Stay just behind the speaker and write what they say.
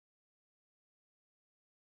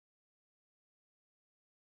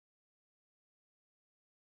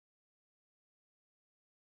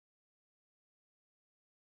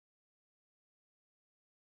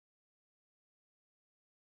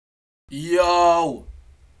Yo,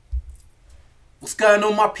 what's going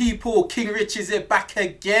on, my people? King Richez here, back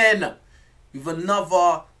again with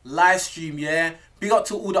another live stream. Yeah, big up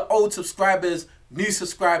to all the old subscribers, new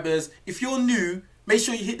subscribers. If you're new, make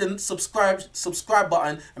sure you hit the subscribe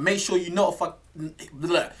button and make sure you hit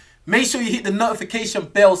the notification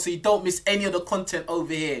bell so you don't miss any of the content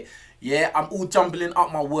over here. Yeah, I'm all jumbling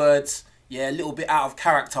up my words. Yeah, a little bit out of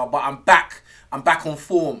character, but I'm back. I'm back on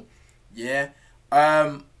form. Yeah.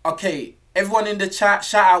 Okay, everyone in the chat,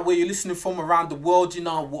 shout out where you're listening from around the world. You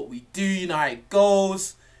know what we do, you know how it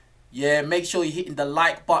goes. Yeah, make sure you're hitting the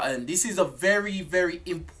like button. This is a very, very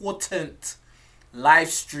important live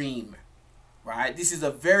stream, right? This is a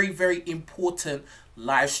very, very important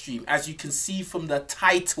live stream. As you can see from the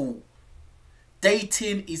title,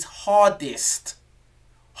 dating is hardest,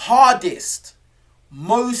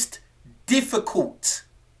 most difficult,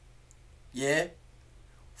 yeah,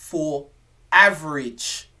 for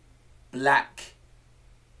average black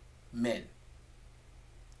men.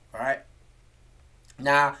 Right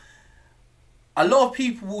now, a lot of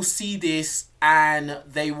people will see this and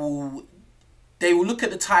they will look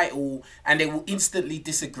at the title and they will instantly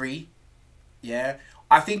disagree. Yeah,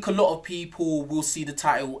 I think a lot of people will see the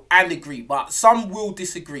title and agree, but some will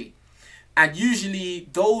disagree, and usually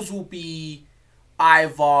those will be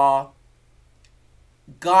either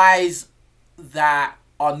guys that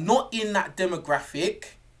are not in that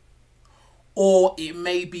demographic, or it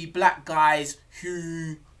may be black guys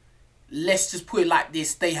who, let's just put it like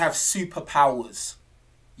this, they have superpowers.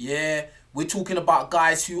 Yeah, we're talking about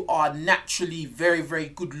guys who are naturally very, very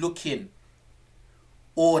good looking,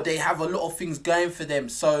 or they have a lot of things going for them.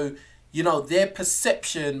 So, you know, their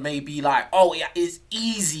perception may be like, oh yeah, it's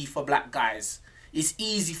easy for black guys. It's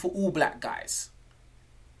easy for all black guys.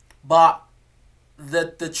 But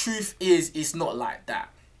the truth is, it's not like that.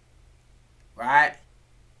 Right?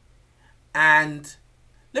 And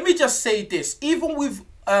let me just say this, even with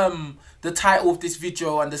the title of this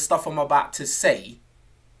video and the stuff I'm about to say,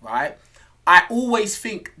 right, I always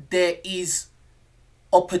think there is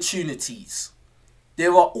opportunities.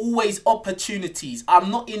 There are always opportunities. I'm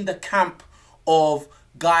not in the camp of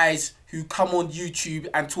guys who come on YouTube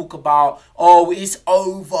and talk about, oh, it's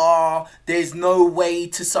over, there's no way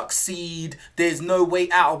to succeed, there's no way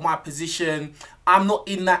out of my position. I'm not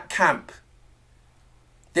in that camp.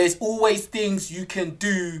 There's always things you can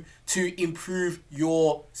do to improve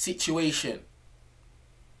your situation.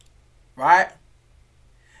 Right?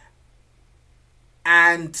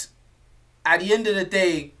 And at the end of the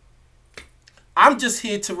day, I'm just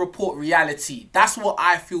here to report reality. That's what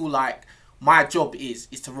I feel like my job is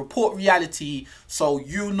to report reality, so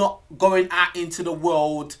you're not going out into the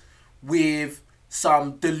world with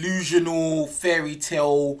some delusional fairy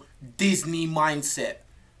tale Disney mindset.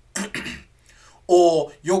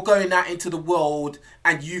 Or you're going out into the world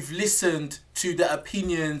and you've listened to the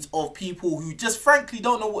opinions of people who just frankly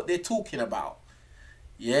don't know what they're talking about.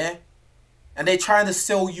 Yeah? And they're trying to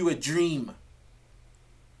sell you a dream.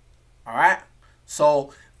 Alright?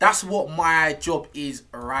 So that's what my job is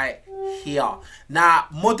right here. Now,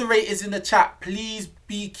 moderators in the chat, please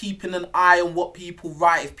be keeping an eye on what people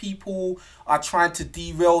write. If people are trying to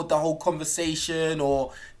derail the whole conversation,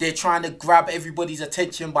 or they're trying to grab everybody's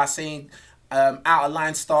attention by saying out of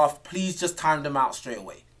line stuff, please just time them out straight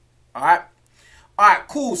away. Alright? Alright,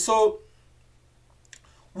 cool. So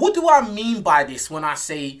what do I mean by this when I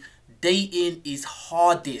say dating is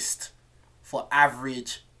hardest for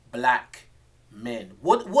average black men?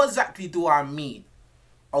 What exactly do I mean?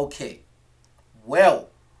 Okay, well,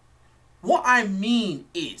 what I mean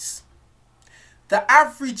is the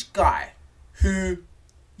average guy who,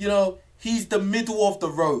 you know, he's the middle of the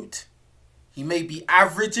road. He may be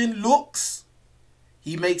average in looks.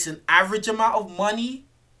 He makes an average amount of money.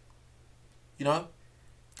 You know,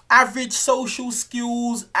 average social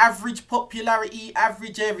skills, average popularity,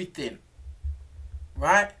 average everything.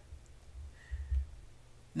 Right?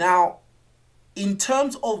 Now, in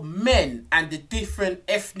terms of men and the different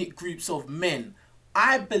ethnic groups of men,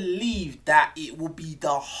 I believe that it will be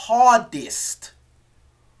the hardest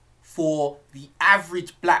for the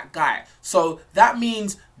average black guy. So that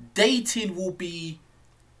means dating will be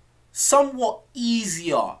somewhat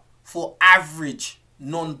easier for average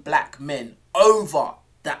non-black men over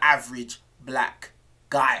the average black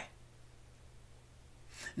guy.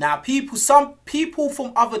 Now, some people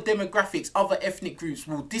from other demographics, other ethnic groups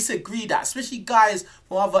will disagree that, especially guys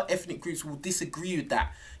from other ethnic groups will disagree with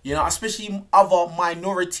that. You know, especially other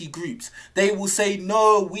minority groups. They will say,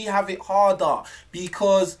 no, we have it harder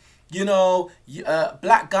because, you know,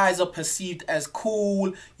 black guys are perceived as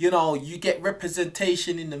cool, you know, you get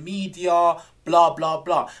representation in the media, blah, blah,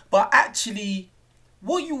 blah. But actually,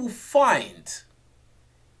 what you will find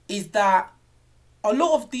is that a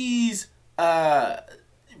lot of these, a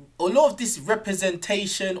lot of this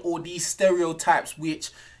representation or these stereotypes,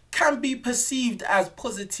 which can be perceived as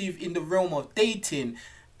positive in the realm of dating,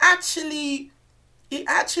 actually, it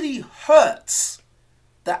actually hurts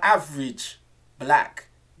the average black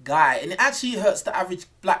guy, and it actually hurts the average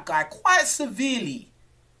black guy quite severely.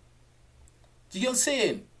 Do you get what I'm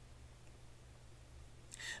saying?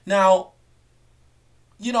 Now,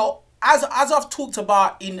 you know, as I've talked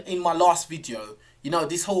about in my last video, you know,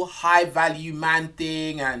 this whole high value man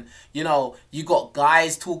thing, and you know, you got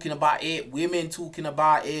guys talking about it, women talking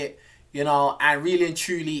about it, you know, and really and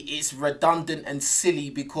truly it's redundant and silly,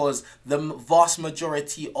 because the vast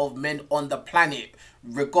majority of men on the planet,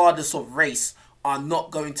 regardless of race, are not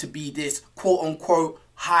going to be this quote unquote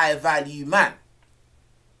high value man.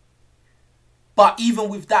 But even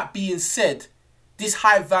with that being said, this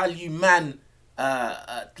high value man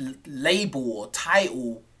label or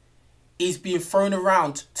title is being thrown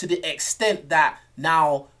around to the extent that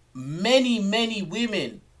now many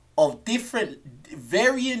women of different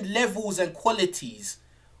varying levels and qualities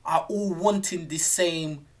are all wanting this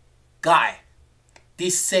same guy,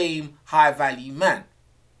 this same high value man.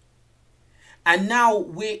 And now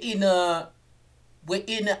we're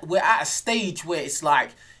at a stage where it's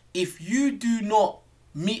like, if you do not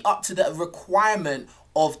meet up to the requirement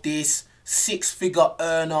of this six-figure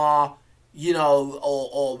earner, you know,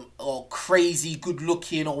 or crazy good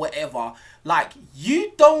looking or whatever, like,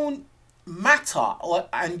 you don't matter,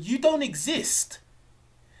 and you don't exist.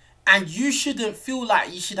 And you shouldn't feel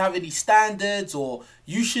like you should have any standards, or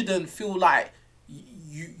you shouldn't feel like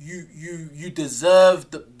you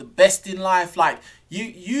deserve the best in life. Like,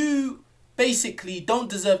 you basically don't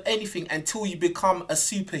deserve anything until you become a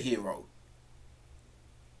superhero.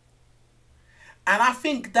 And I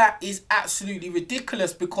think that is absolutely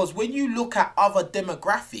ridiculous, because when you look at other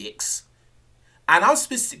demographics, and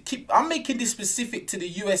I'm making this specific to the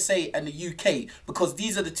USA and the UK, because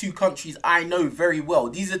these are the two countries I know very well.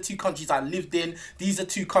 These are two countries I lived in. These are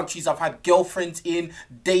two countries I've had girlfriends in,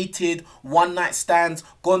 dated, one night stands,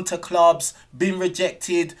 gone to clubs, been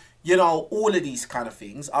rejected, you know, all of these kind of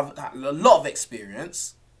things. I've had a lot of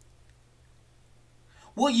experience.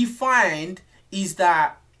 What you find is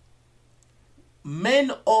that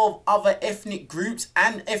men of other ethnic groups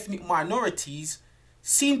and ethnic minorities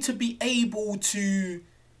seem to be able to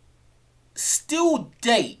still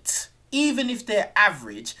date, even if they're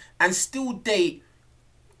average, and still date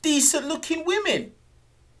decent looking women,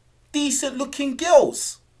 decent looking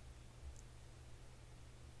girls.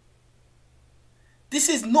 This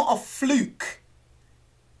is not a fluke.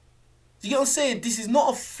 Do you get what I'm saying? This is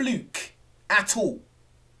not a fluke at all.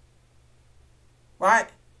 Right?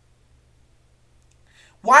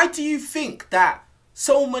 Why do you think that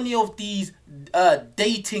so many of these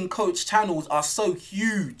dating coach channels are so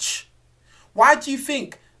huge? Why do you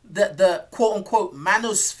think that the quote-unquote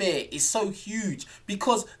manosphere is so huge?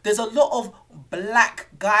 Because there's a lot of black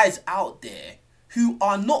guys out there who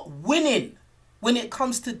are not winning when it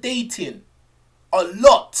comes to dating. A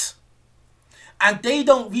lot. And they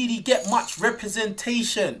don't really get much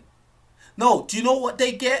representation. No, do you know what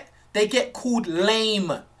they get? They get called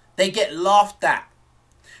lame. They get laughed at.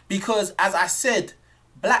 Because, as I said,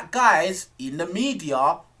 black guys in the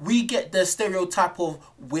media, we get the stereotype of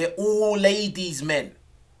we're all ladies men.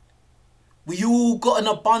 We all got an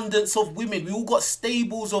abundance of women. We all got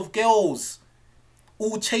stables of girls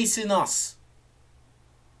all chasing us.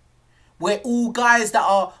 We're all guys that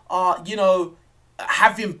are you know,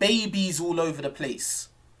 having babies all over the place.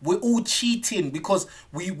 We're all cheating because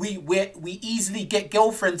we easily get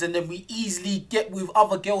girlfriends, and then we easily get with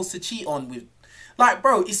other girls to cheat on with. Like,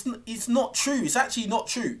 bro, it's not true. It's actually not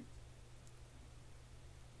true.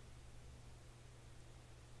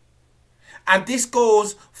 And this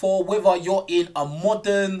goes for whether you're in a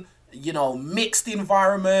modern, you know, mixed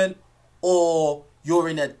environment, or you're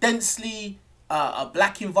in a densely a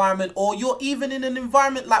black environment, or you're even in an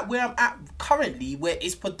environment like where I'm at currently, where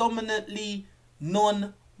it's predominantly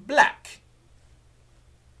non-black.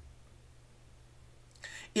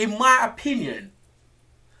 In my opinion,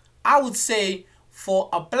 I would say for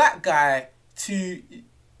a black guy to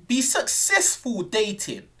be successful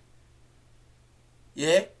dating,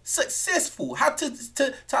 yeah, successful, have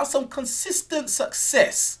to have some consistent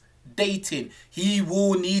success dating, he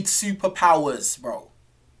will need superpowers, bro.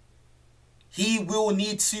 He will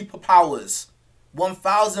need superpowers,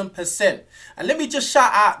 1000%. And let me just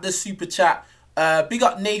shout out the super chat Big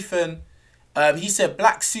up Nathan. He said,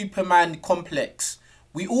 black Superman complex.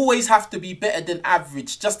 We always have to be better than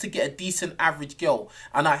average just to get a decent average girl,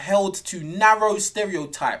 and are held to narrow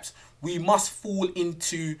stereotypes. We must fall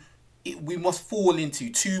into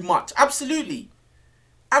too much. Absolutely.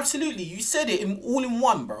 Absolutely. You said it all in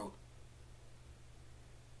one, bro.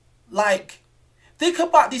 Like, think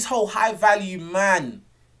about this whole high value man,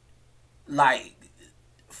 like,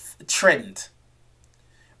 trend.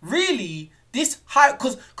 Really, this high,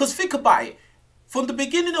 because think about it. From the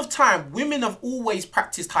beginning of time, women have always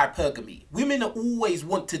practiced hypergamy. Women always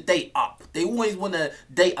want to date up. They always want to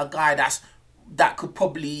date a guy that could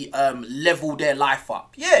probably level their life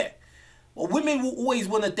up. Yeah. Well, women will always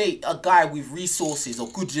want to date a guy with resources or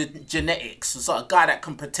good genetics. So a guy that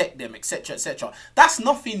can protect them, etc., etc. That's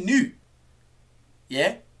nothing new.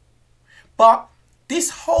 Yeah. But this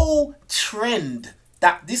whole trend,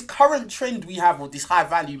 this current trend we have of this high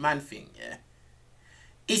value man thing, yeah,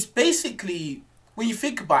 is basically, when you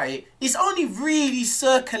think about it, it's only really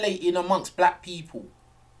circulating amongst black people.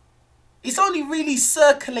 It's only really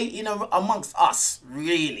circulating amongst us,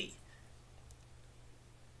 really.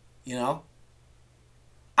 You know?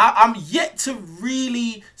 I'm yet to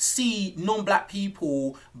really see non-black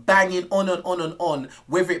people banging on and on and on,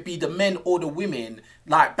 whether it be the men or the women,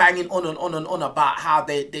 like banging on and on and on about how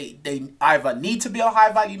they either need to be a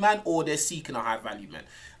high value man or they're seeking a high value man.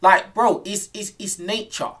 Like, bro, it's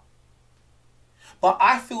nature. But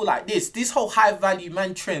I feel like this whole high value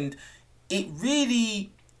man trend, it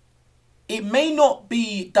may not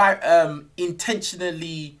be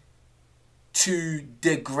intentionally to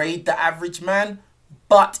degrade the average man,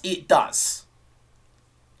 but it does.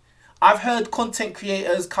 I've heard content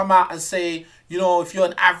creators come out and say, you know, if you're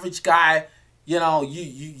an average guy, you know,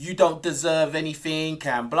 you don't deserve anything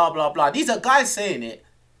and blah, blah, blah. These are guys saying it,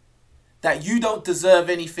 that you don't deserve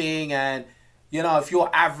anything, and, you know, if you're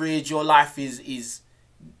average, your life is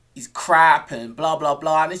crap and blah, blah,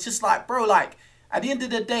 blah. And it's just like, bro, like, at the end of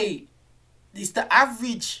the day, it's the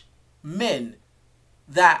average men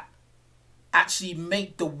that actually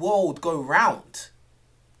make the world go round.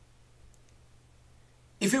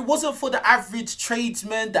 If it wasn't for the average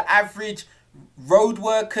tradesmen, the average road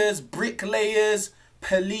workers, bricklayers,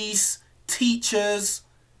 police, teachers,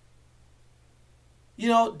 you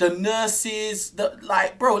know, the nurses,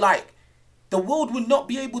 like, bro, like, the world would not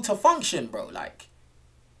be able to function, bro. Like,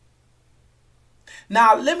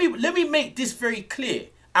 now let me make this very clear.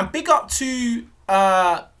 And big up to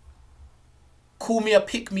Call Me a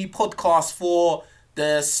Pick Me podcast for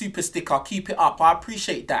the super sticker. Keep it up. I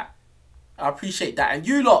appreciate that. I appreciate that. And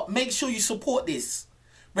you lot, make sure you support this.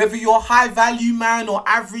 Whether you're a high value man or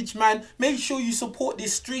average man, make sure you support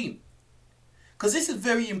this stream, because this is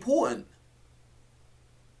very important.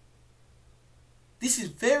 This is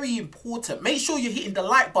very important. Make sure you're hitting the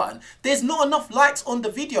like button. There's not enough likes on the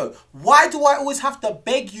video. Why do I always have to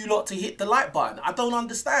beg you lot to hit the like button? I don't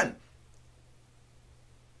understand.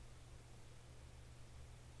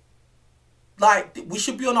 Like, we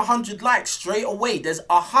should be on 100 likes straight away. There's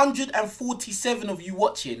 147 of you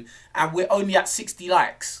watching and we're only at 60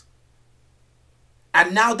 likes.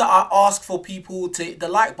 And now that I ask for people to hit the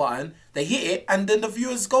like button, they hit it and then the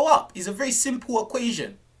viewers go up. It's a very simple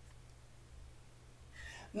equation.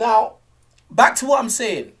 Now, back to what I'm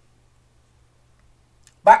saying.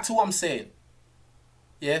 Back to what I'm saying.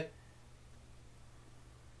 Yeah.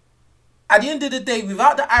 At the end of the day,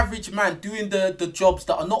 without the average man doing the jobs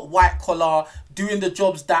that are not white collar, doing the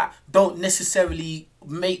jobs that don't necessarily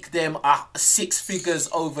make them 6 figures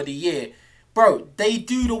over the year, bro, they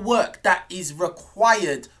do the work that is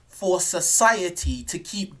required for society to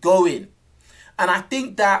keep going. And I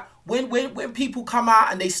think that when people come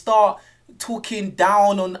out and they start talking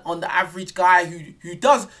down on the average guy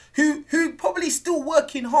who probably still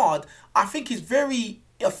working hard, I think is very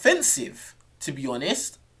offensive, to be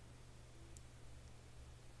honest.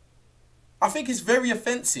 I think it's very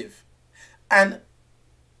offensive. And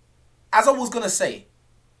as I was going to say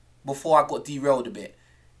before I got derailed a bit,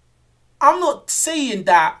 I'm not saying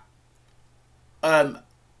that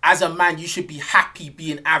as a man you should be happy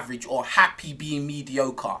being average or happy being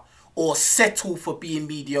mediocre or settle for being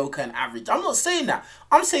mediocre and average. I'm not saying that.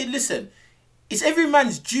 I'm saying, listen, it's every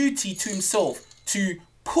man's duty to himself to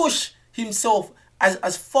push himself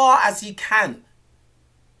as far as he can.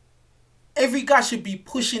 Every guy should be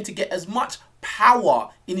pushing to get as much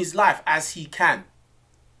power in his life as he can.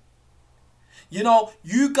 You know,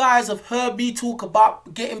 you guys have heard me talk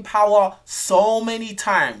about getting power so many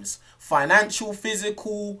times. Financial,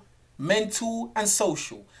 physical, mental, and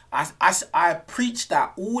social. I preach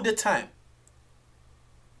that all the time.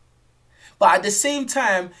 But at the same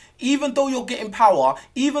time, even though you're getting power,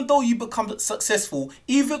 even though you become successful,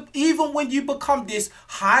 even when you become this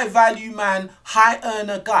high value man, high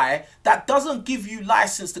earner guy, that doesn't give you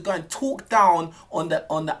license to go and talk down on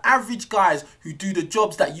the average guys who do the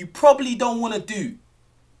jobs that you probably don't want to do.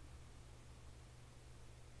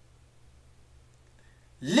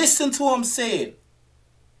 Listen to what I'm saying.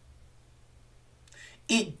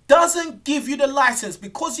 It doesn't give you the license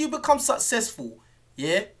because you become successful,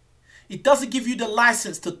 yeah? It doesn't give you the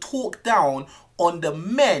license to talk down on the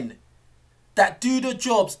men that do the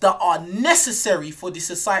jobs that are necessary for the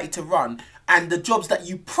society to run and the jobs that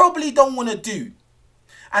you probably don't want to do.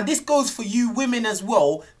 And this goes for you women as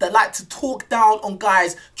well that like to talk down on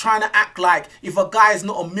guys trying to act like if a guy is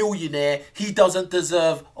not a millionaire, he doesn't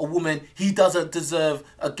deserve a woman, he doesn't deserve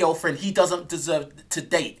a girlfriend, he doesn't deserve to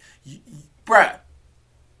date. Bruh.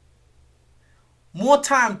 More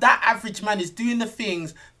time, that average man is doing the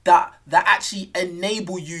things that actually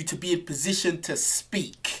enable you to be in position to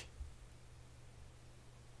speak.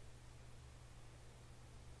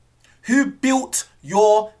 Who built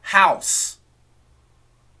your house?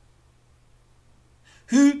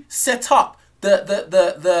 Who set up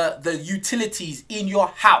the utilities in your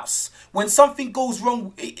house? When something goes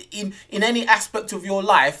wrong in any aspect of your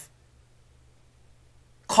life,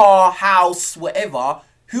 car, house, whatever,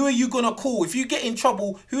 who are you going to call? If you get in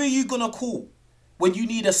trouble, who are you going to call? When you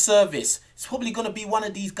need a service, it's probably going to be one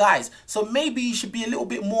of these guys. So maybe you should be a little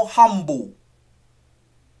bit more humble.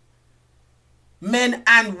 Men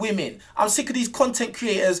and women. I'm sick of these content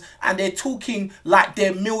creators and they're talking like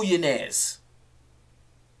they're millionaires.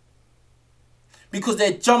 Because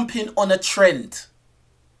they're jumping on a trend.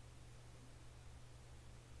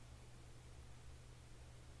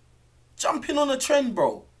 Jumping on a trend,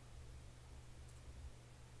 bro.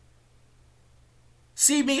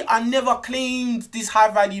 See me, I never claimed this high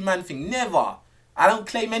value man thing. Never. I don't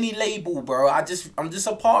claim any label, bro. I'm just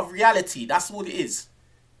a part of reality. That's what it is.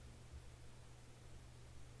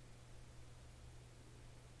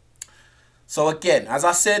 So again, as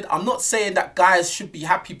I said, I'm not saying that guys should be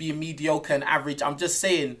happy being mediocre and average. I'm just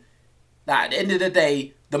saying that at the end of the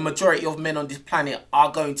day, the majority of men on this planet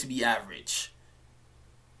are going to be average.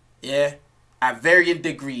 Yeah? At varying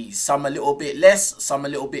degrees. Some a little bit less, some a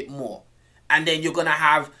little bit more. And then you're going to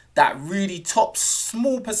have that really top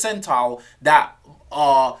small percentile that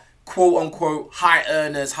are quote unquote high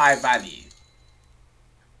earners, high value.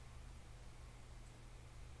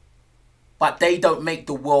 But they don't make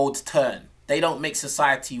the world turn. They don't make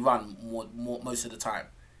society run most of the time.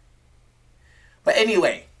 But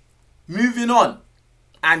anyway, moving on.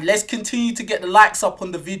 And let's continue to get the likes up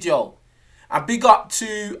on the video. And big up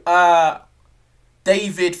to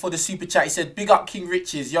David for the super chat. He said, big up King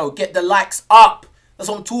Richez. Yo, get the likes up. That's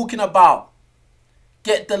what I'm talking about.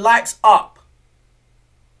 Get the likes up.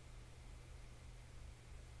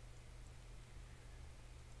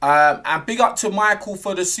 And big up to Michael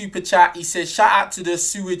for the super chat. He says, shout out to the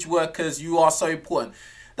sewage workers. You are so important.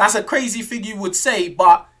 That's a crazy thing you would say,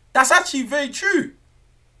 but that's actually very true.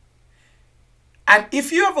 And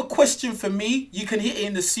if you have a question for me, you can hit it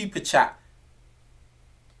in the super chat.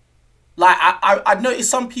 Like, I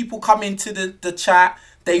noticed some people come into the chat.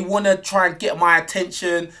 They want to try and get my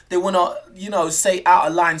attention. They want to, you know, say out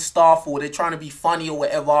of line stuff, or they're trying to be funny or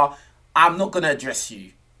whatever. I'm not going to address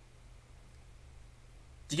you.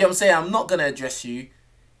 Do you get what I'm saying? I'm not going to address you.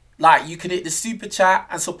 Like, you can hit the super chat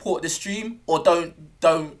and support the stream, or don't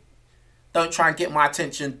try and get my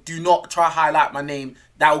attention. Do not try to highlight my name.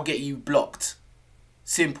 That will get you blocked.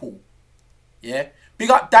 Simple. Yeah.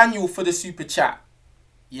 Big up Daniel for the super chat.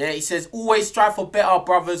 Yeah, he says, always strive for better,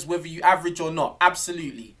 brothers, whether you average or not.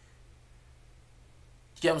 Absolutely.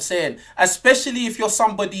 You get what I'm saying? Especially if you're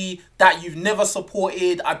somebody that you've never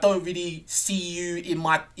supported. I don't really see you in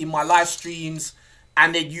my live streams.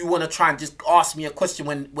 And then you want to try and just ask me a question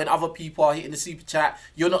when other people are hitting the super chat.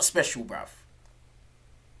 You're not special, bruv.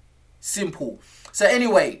 Simple. So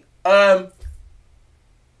anyway,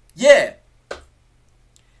 yeah.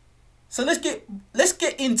 So let's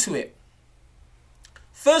get into it.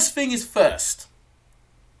 First thing is first.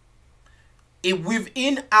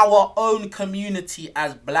 Within our own community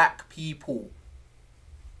as black people,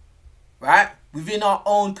 right? Within our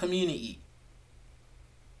own community.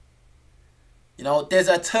 You know, there's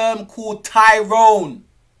a term called Tyrone.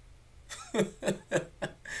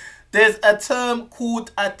 There's a term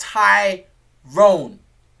called a Tyrone.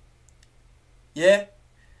 Yeah?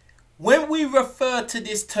 When we refer to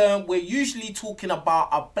this term, we're usually talking about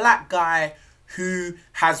a black guy who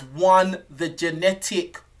has won the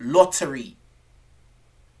genetic lottery.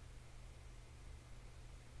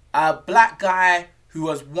 A black guy who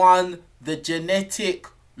has won the genetic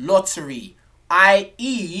lottery,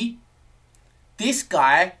 i.e., this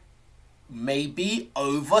guy may be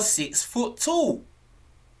over 6 foot tall.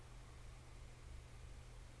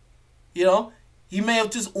 You know, he may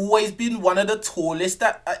have just always been one of the tallest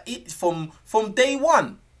from day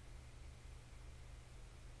one.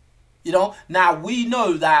 You know, now we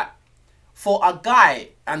know that for a guy,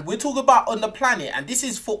 and we're talking about on the planet, and this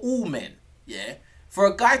is for all men, yeah, for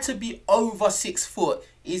a guy to be over 6 foot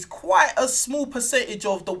is quite a small percentage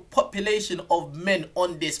of the population of men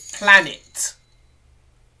on this planet.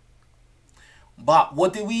 But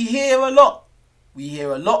what do we hear a lot? We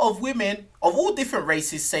hear a lot of women of all different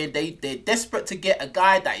races saying they're desperate to get a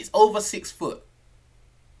guy that is over 6 foot.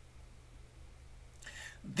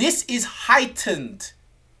 This is heightened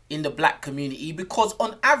in the black community because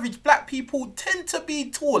on average black people tend to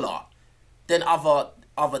be taller than other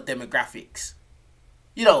demographics.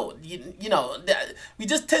 You know, we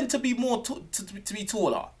just tend to be more to be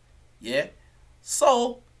taller. Yeah.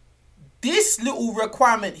 So this little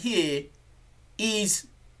requirement here is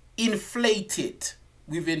inflated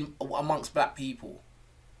amongst black people.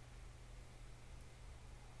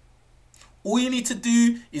 All you need to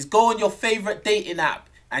do is go on your favorite dating app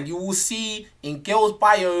and you will see in girls'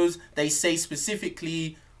 bios, they say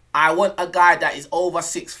specifically, I want a guy that is over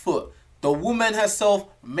 6 foot. The woman herself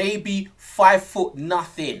may be 5 foot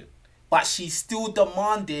nothing, but she's still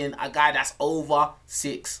demanding a guy that's over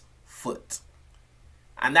 6 foot.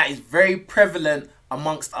 And that is very prevalent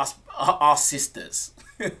amongst us, our sisters.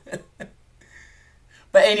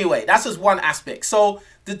 But anyway, that's just one aspect. So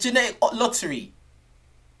the genetic lottery,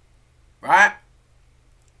 right?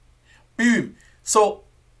 Boom. So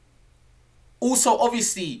also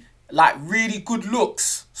obviously like really good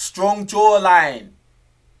looks, strong jawline,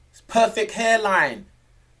 perfect hairline,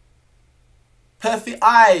 perfect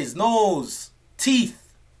eyes, nose,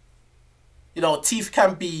 teeth. You know, teeth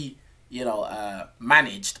can be, you know,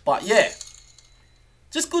 managed, but yeah,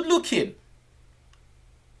 just good looking.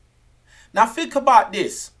 Now think about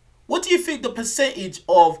this. What do you think the percentage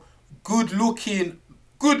of good looking,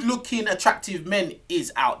 attractive men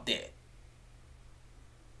is out there?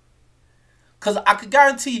 Because I can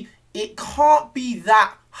guarantee it can't be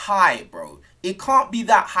that high, bro. It can't be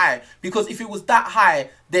that high. Because if it was that high,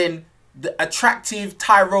 then the attractive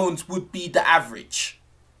Tyrones would be the average.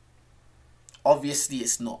 Obviously,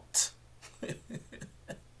 it's not. Do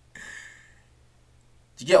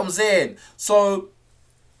you get what I'm saying? So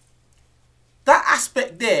that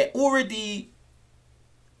aspect there already,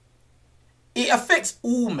 it affects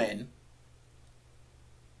all men,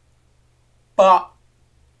 but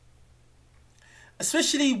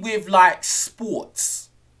especially with like sports,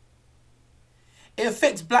 it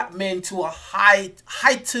affects black men to a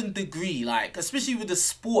heightened degree, like especially with the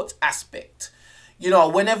sports aspect. You know,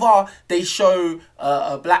 whenever they show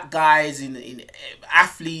black guys in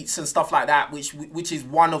athletes and stuff like that, which is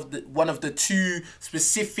one of the two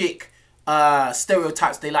specific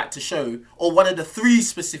stereotypes they like to show, or one of the three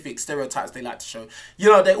specific stereotypes they like to show. You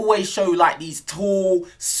know, they always show like these tall,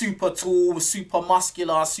 super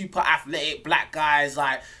muscular, super athletic black guys,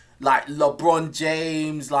 like LeBron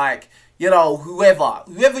James, like, you know,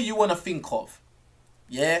 whoever you want to think of.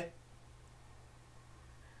 Yeah.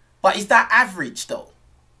 But is that average though?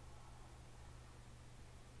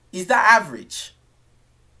 Is that average?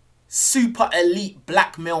 Super elite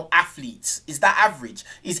black male athletes, is that average?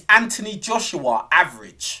 Is Anthony Joshua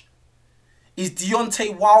average? Is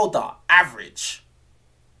Deontay Wilder average?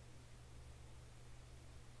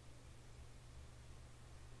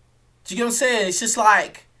 Do you get what I'm saying? It's just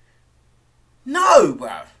like, no,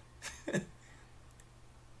 bro.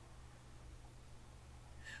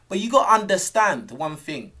 But you got to understand one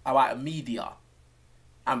thing about media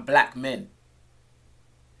and black men.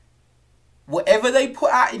 Whatever they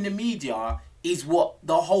put out in the media is what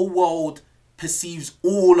the whole world perceives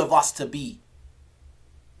all of us to be.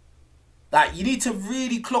 Like, you need to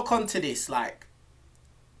really clock onto this. Like,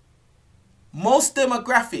 most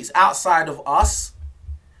demographics outside of us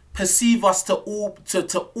perceive us to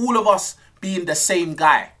all of us being the same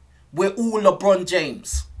guy. We're all LeBron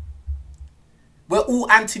James. We're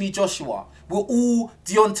all Anthony Joshua. We're all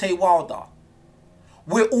Deontay Wilder.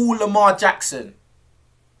 We're all Lamar Jackson.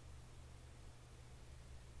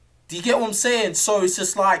 Do you get what I'm saying? So it's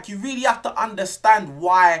just like, you really have to understand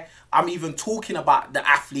why I'm even talking about the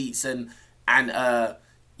athletes and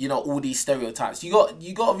you know, all these stereotypes. You got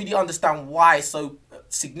to really understand why it's so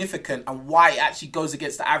significant and why it actually goes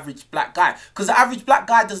against the average black guy. Because the average black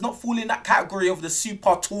guy does not fall in that category of the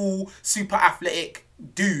super tall, super athletic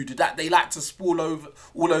dude that they like to sprawl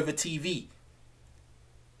all over TV.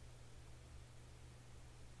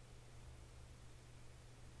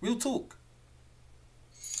 Real talk.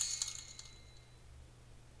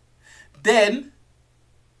 Then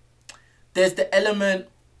there's the element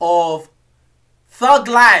of thug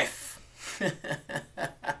life.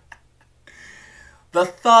 The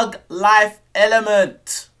thug life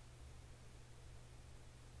element.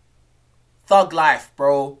 Thug life,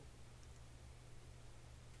 bro.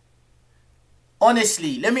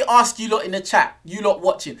 Honestly, let me ask you lot in the chat, you lot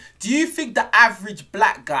watching. Do you think the average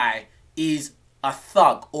black guy is a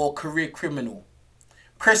thug or career criminal?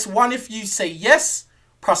 Press 1 if you say yes.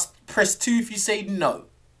 Press 2 if you say no.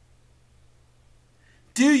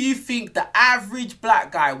 Do you think the average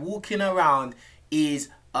black guy walking around is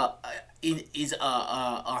a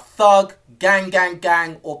thug,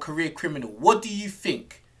 gang, or career criminal? What do you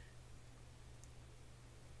think?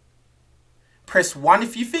 Press 1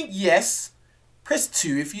 if you think yes. Press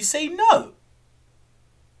 2 if you say no.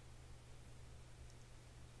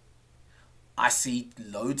 I see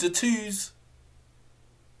loads of 2s.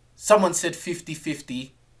 Someone said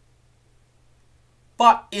 50-50.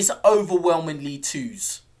 But it's overwhelmingly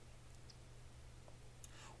 2s.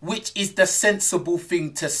 Which is the sensible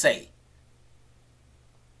thing to say.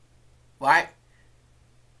 Right?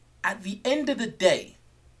 At the end of the day,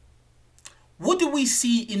 what do we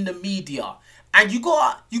see in the media? And you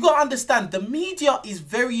gotta understand, the media is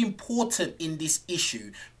very important in this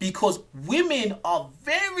issue because women are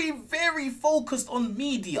very, very focused on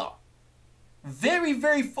media. Very,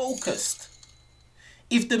 very focused.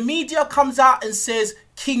 If the media comes out and says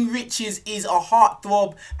King Richez is a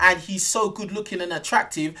heartthrob and he's so good looking and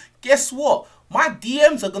attractive, guess what? My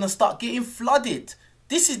DMs are gonna start getting flooded.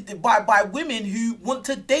 This is by women who want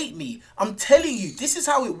to date me. I'm telling you, this is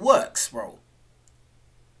how it works, bro.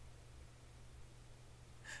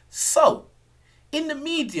 So, in the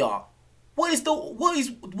media, what is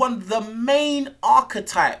one of the main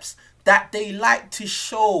archetypes that they like to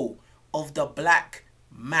show of the black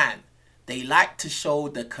man? They like to show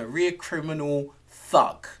the career criminal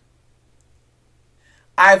thug.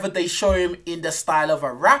 Either they show him in the style of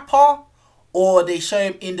a rapper or they show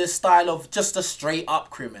him in the style of just a straight up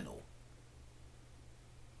criminal.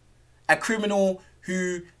 A criminal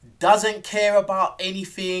who doesn't care about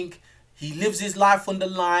anything. He lives his life on the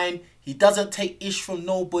line. He doesn't take ish from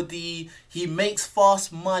nobody. He makes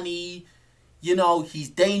fast money. You know, he's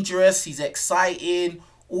dangerous. He's exciting.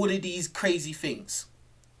 All of these crazy things.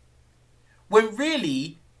 When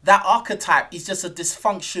really, that archetype is just a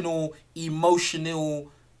dysfunctional,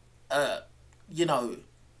 emotional, you know,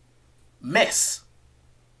 mess.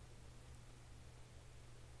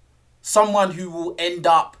 Someone who will end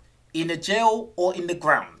up in a jail or in the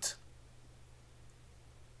ground.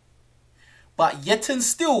 But yet and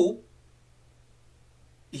still,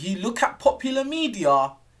 if you look at popular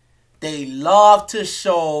media, they love to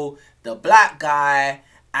show the black guy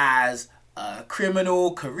as a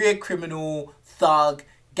criminal, career criminal, thug,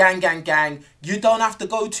 gang. You don't have to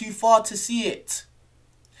go too far to see it.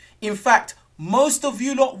 In fact, most of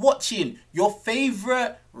you lot watching, your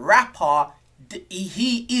favorite rapper,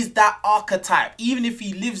 he is that archetype. Even if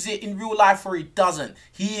he lives it in real life or he doesn't,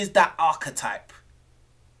 he is that archetype.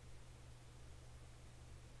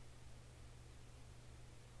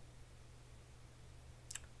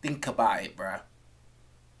 Think about it, bruh.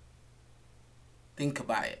 Think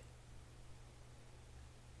about it.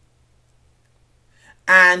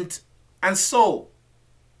 And so,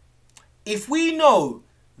 if we know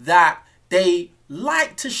that they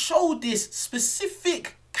like to show this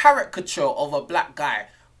specific caricature of a black guy,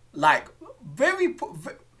 like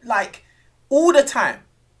like all the time,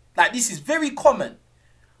 like this is very common.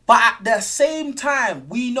 But at the same time,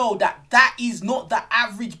 we know that that is not the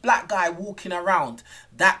average black guy walking around.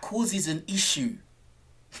 That causes an issue.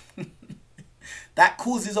 That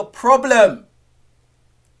causes a problem.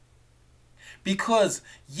 Because,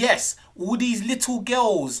 yes, all these little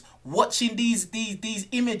girls watching these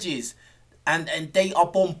images, and they are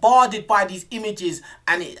bombarded by these images,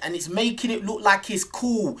 and it's making it look like it's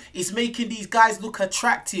cool. It's making these guys look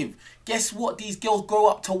attractive. Guess what these girls grow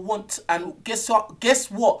up to want, and guess what?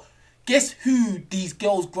 Guess who these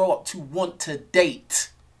girls grow up to want to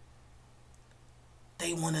date?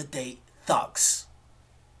 They want to date thugs.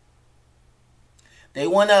 They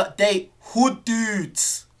want to date hood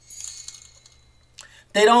dudes.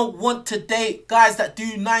 They don't want to date guys that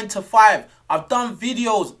do 9 to 5. I've done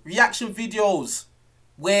videos, reaction videos,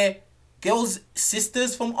 where girls,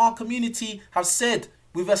 sisters from our community have said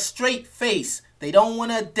with a straight face, they don't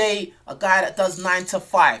want to date a guy that does 9 to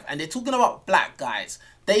 5. And they're talking about black guys.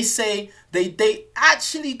 They say, they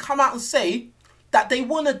actually come out and say that they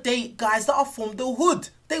want to date guys that are from the hood.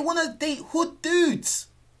 They want to date hood dudes.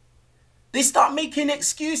 They start making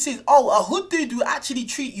excuses. Oh, a hood dude will actually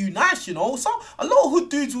treat you nice, you know. So a lot of hood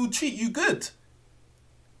dudes will treat you good.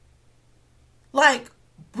 Like,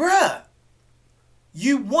 bruh,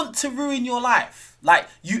 you want to ruin your life. Like,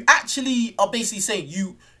 you actually are basically saying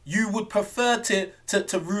you would prefer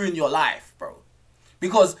to ruin your life, bro.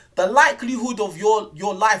 Because the likelihood of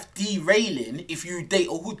your life derailing if you date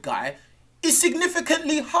a hood guy is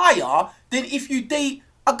significantly higher than if you date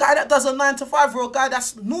a guy that does a 9 to 5 or a guy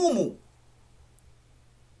that's normal.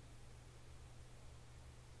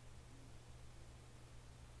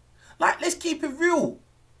 Like, let's keep it real.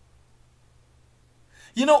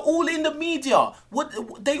 You know, all in the media,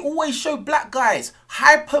 what they always show black guys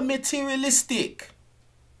hyper materialistic.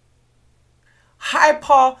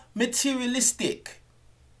 Hyper materialistic.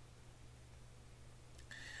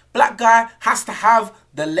 Black guy has to have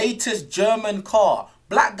the latest German car.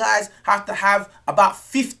 Black guys have to have about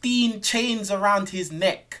 15 chains around his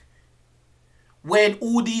neck. Wearing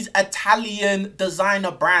all these Italian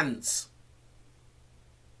designer brands.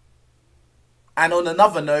 And on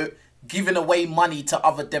another note, giving away money to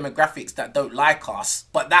other demographics that don't like us.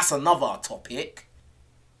 But that's another topic.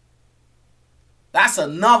 That's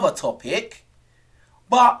another topic.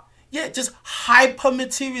 But yeah, just hyper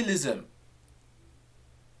materialism.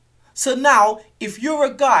 So now, if you're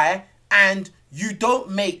a guy and you don't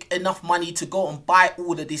make enough money to go and buy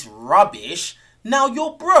all of this rubbish, now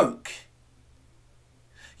you're broke.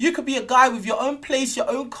 You could be a guy with your own place, your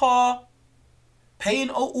own car, paying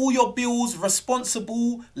all your bills,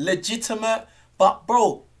 responsible, legitimate. But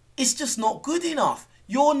bro, it's just not good enough.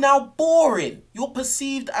 You're now boring. You're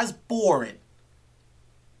perceived as boring.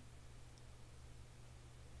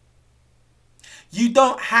 You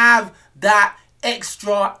don't have that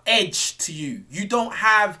extra edge to you. You don't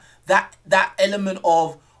have that element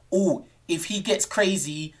of, oh, if he gets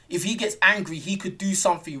crazy, if he gets angry, he could do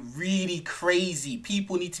something really crazy.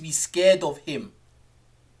 People need to be scared of him.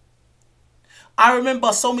 I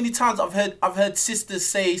remember so many times I've heard sisters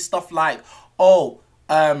say stuff like, oh,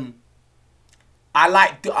 I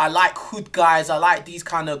like hood guys, I like these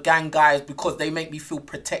kind of gang guys because they make me feel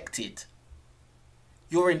protected.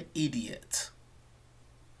 You're an idiot.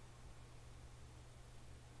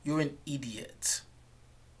 You're an idiot.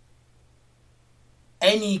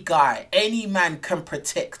 Any guy, any man can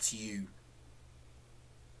protect you.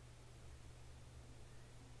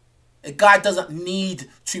 A guy doesn't need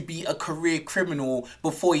to be a career criminal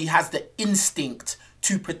before he has the instinct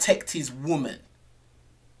to protect his woman.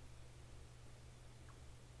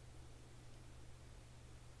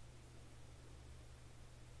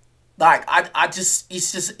 Like, it's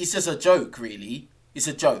just a joke, really. It's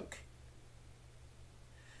a joke.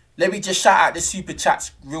 Let me just shout out the super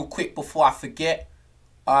chats real quick before I forget.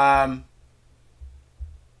 Let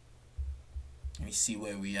me see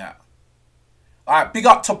where we at. Alright, big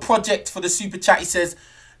up to Project for the super chat. He says,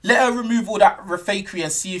 let her remove all that fakery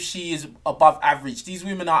and see if she is above average. These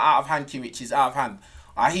women are out of hand, Richez, out of hand.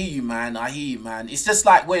 I hear you, man. I hear you, man. It's just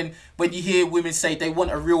like when you hear women say they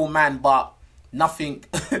want a real man, but nothing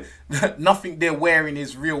nothing they're wearing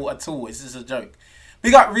is real at all. It's just a joke.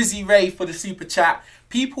 Big up Rizzy Ray for the super chat.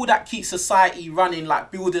 People that keep society running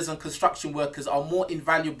like builders and construction workers are more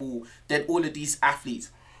invaluable than all of these athletes.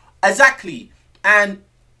 Exactly. And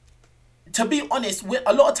to be honest,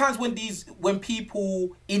 a lot of times when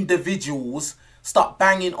people, individuals, start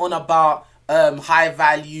banging on about high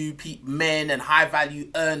value men and high value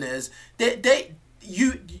earners,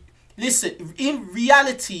 listen, in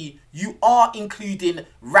reality, you are including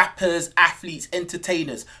rappers, athletes,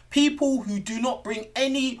 entertainers, people who do not bring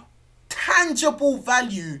any tangible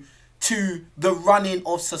value to the running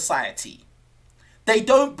of society. They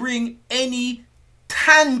don't bring any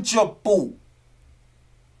tangible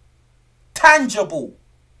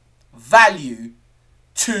value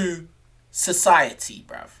to society,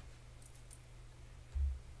 bruv.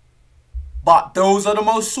 But those are the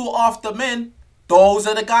most sought after men. Those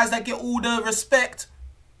are the guys that get all the respect.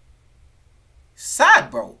 Sad,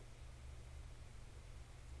 bro.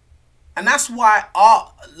 And that's why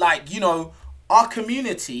our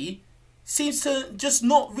community seems to just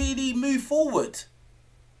not really move forward.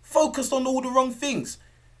 Focused on all the wrong things.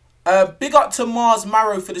 Big up to Mars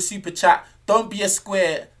Marrow for the super chat. Don't be a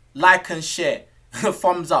square. Like and share.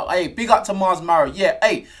 Thumbs up. Hey, big up to Mars Marrow. Yeah,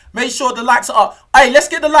 hey, make sure the likes are up. Hey, let's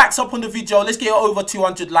get the likes up on the video. Let's get over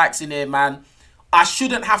 200 likes in here, man. I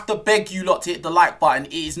shouldn't have to beg you lot to hit the like button.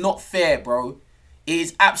 It is not fair, bro. It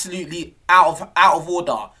is absolutely out of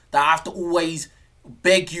order that I have to always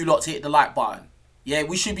beg you lot to hit the like button. Yeah,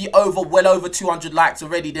 we should be well over 200 likes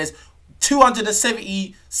already. There's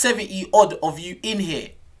 270 odd of you in here.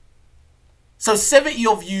 So 70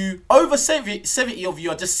 of you, over 70 of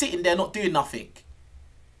you are just sitting there not doing nothing.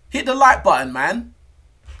 Hit the like button, man.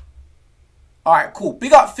 Alright, cool.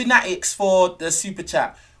 Big up Fanatics for the super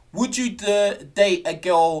chat. Would you date a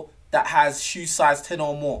girl that has shoe size 10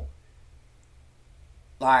 or more?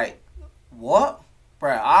 Like, what?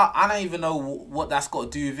 Bro, I don't even know what that's got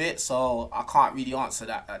to do with it, so I can't really answer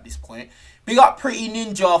that at this point. Big up Pretty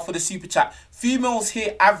Ninja for the super chat. Females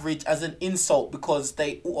hear average as an insult because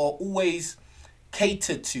they are always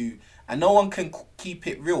catered to and no one can keep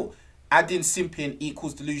it real. Adding simping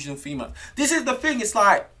equals delusional female. This is the thing, it's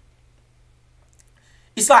like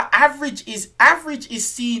average is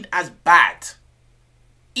seen as bad.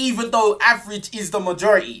 Even though average is the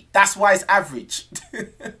majority. That's why it's average.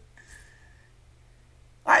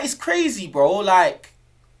 Like, it's crazy, bro. Like,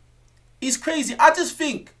 it's crazy. I just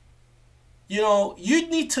think, you know, you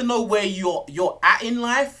need to know where you're at in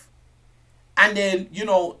life, and then, you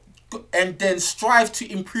know, and then strive to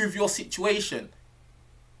improve your situation.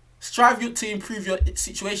 Strive to improve your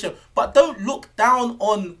situation, but don't look down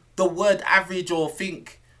on the word average or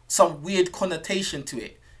think some weird connotation to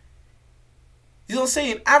it. You know what I'm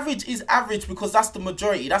saying? Average is average because that's the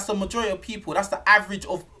majority. That's the majority of people. That's the average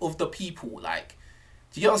of the people. Like,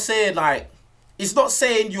 do you get what I'm saying? Like, it's not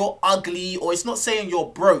saying you're ugly or it's not saying you're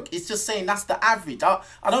broke. It's just saying that's the average. I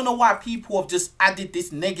don't know why people have just added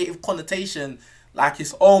this negative connotation. Like,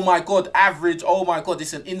 it's, oh my God, average. Oh my God,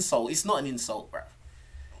 it's an insult. It's not an insult, bro.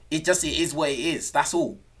 It is what it is. That's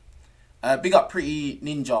all. Big up Pretty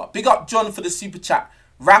Ninja. Big up John for the super chat.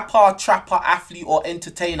 Rapper, trapper, athlete, or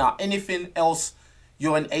entertainer. Anything else,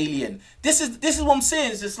 you're an alien. This is what I'm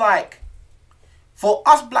saying. It's just like, for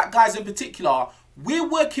us black guys in particular, we're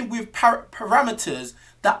working with parameters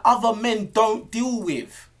that other men don't deal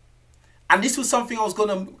with. And this was something I was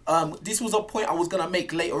gonna, this was a point I was gonna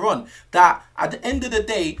make later on. That at the end of the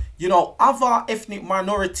day, you know, other ethnic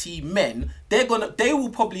minority men, they will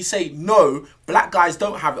probably say, no, black guys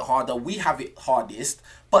don't have it harder, we have it hardest.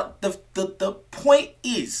 But the point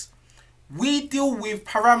is, we deal with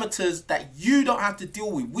parameters that you don't have to deal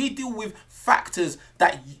with. We deal with factors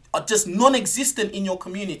that are just non-existent in your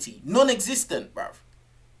community. Non-existent, bruv.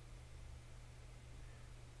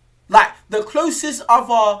 Like, the closest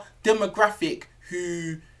other demographic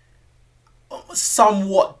who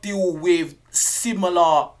somewhat deal with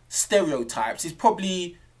similar stereotypes is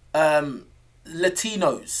probably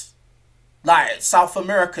Latinos, like South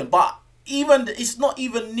American. But even, it's not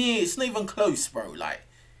even near, it's not even close, bro. Like,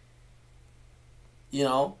 you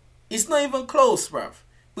know, it's not even close, bruv.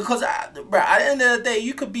 Because, bro, at the end of the day,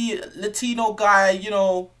 you could be a Latino guy, you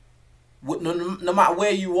know, no matter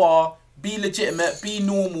where you are, be legitimate, be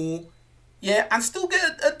normal, yeah, and still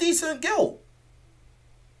get a decent girl.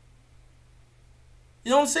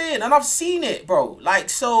 You know what I'm saying? And I've seen it, bro. Like,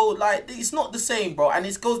 so, like, it's not the same, bro. And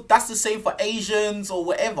that's the same for Asians or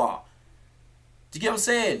whatever. Do you get what I'm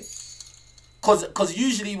saying? Cause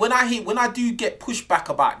usually when I do get pushback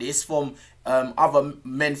about this from other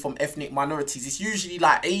men from ethnic minorities, it's usually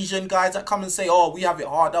like Asian guys that come and say, oh, we have it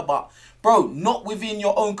harder. But, bro, not within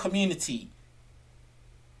your own community.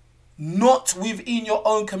 Not within your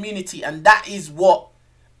own community. And that is what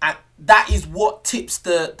tips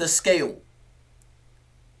the scale.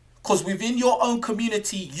 Because within your own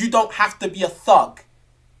community, you don't have to be a thug.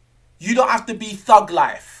 You don't have to be thug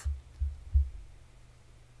life.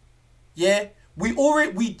 Yeah?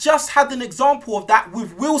 We just had an example of that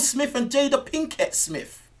with Will Smith and Jada Pinkett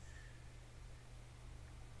Smith.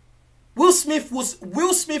 Will Smith,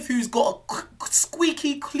 who's got a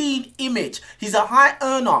squeaky clean image. He's a high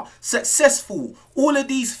earner, successful, all of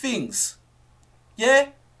these things. Yeah?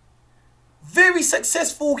 Very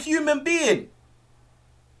successful human being.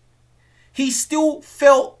 He still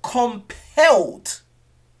felt compelled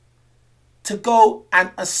to go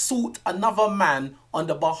and assault another man on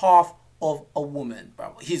the behalf of a woman,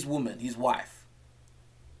 bro. His wife.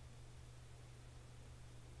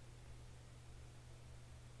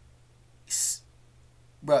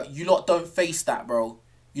 Bro, you lot don't face that, bro.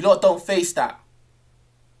 You lot don't face that.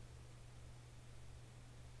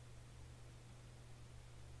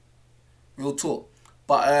 Real talk.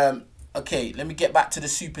 But, okay, let me get back to the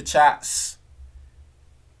super chats.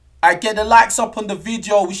 I get the likes up on the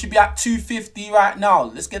video. We should be at 250 right now.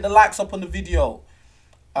 Let's get the likes up on the video.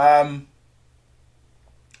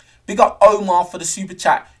 Big up Omar for the super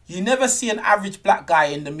chat. You never see an average black guy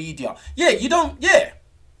in the media. Yeah, you don't. Yeah.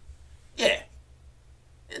 Yeah.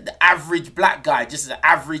 The average black guy. Just an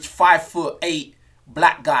average 5'8"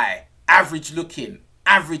 black guy. Average looking.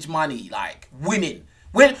 Average money. Like, winning.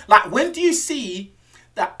 When do you see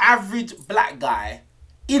the average black guy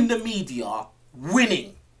in the media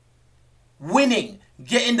winning?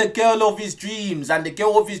 getting the girl of his dreams, and the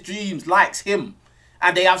girl of his dreams likes him,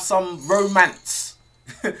 and they have some romance.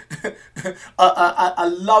 a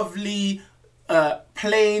lovely,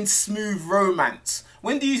 plain, smooth romance.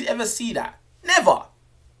 When do you ever see that? Never.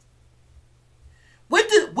 When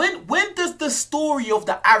does the story of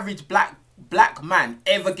the average black man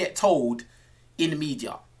ever get told in the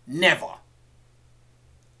media? Never.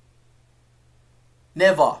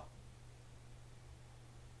 Never.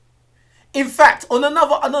 In fact, on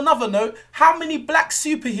another note, how many black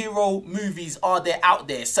superhero movies are there out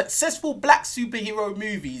there? Successful black superhero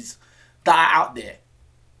movies that are out there.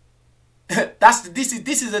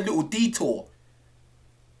 This is a little detour.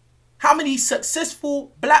 How many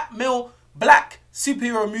successful black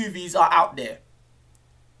superhero movies are out there?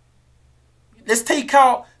 Let's take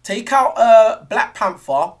out Black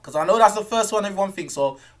Panther, because I know that's the first one everyone thinks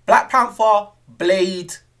of. Black Panther,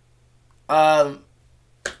 Blade, that's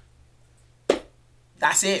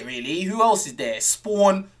it really. Who else is there?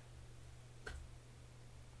 Spawn.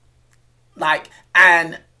 Like,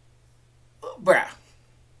 and bruh.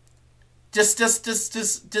 Just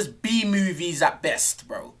B movies at best,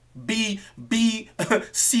 bro. B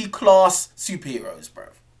C-class superheroes, bro.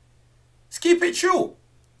 Let's keep it true.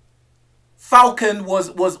 Falcon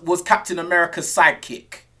was Captain America's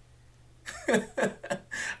sidekick.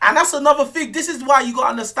 And that's another thing. This is why you gotta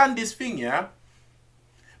understand this thing, yeah?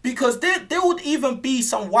 Because there would even be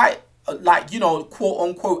some white, like, you know, quote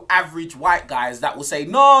unquote average white guys that will say,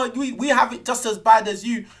 no, we have it just as bad as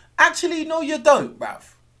you. Actually, no, you don't,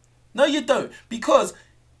 bruv. No, you don't. Because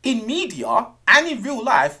in media and in real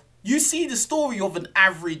life, you see the story of an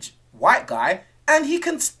average white guy, and he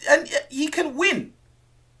can win.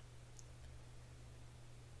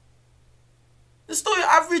 The story of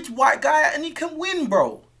average white guy, and he can win,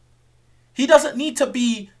 bro. He doesn't need to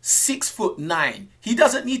be 6'9". He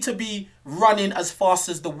doesn't need to be running as fast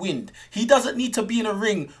as the wind. He doesn't need to be in a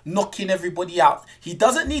ring knocking everybody out. He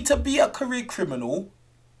doesn't need to be a career criminal.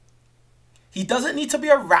 He doesn't need to be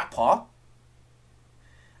a rapper.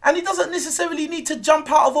 And he doesn't necessarily need to jump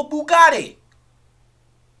out of a Bugatti.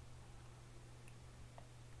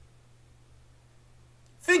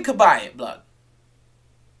 Think about it, blood.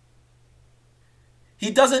 He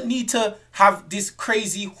doesn't need to have this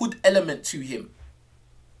crazy hood element to him.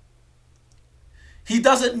 He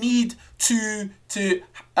doesn't need to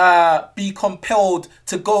be compelled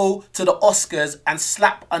to go to the Oscars and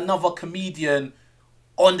slap another comedian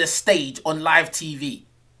on the stage on live TV.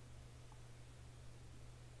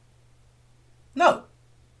 No.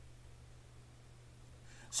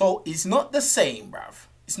 So it's not the same, bruv.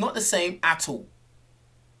 It's not the same at all.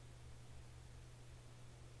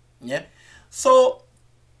 Yeah. So,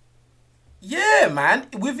 yeah, man,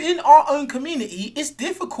 within our own community, it's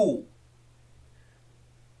difficult.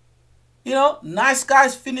 You know, nice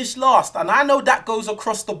guys finish last. And I know that goes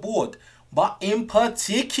across the board. But in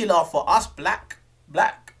particular for us black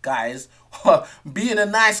guys, being a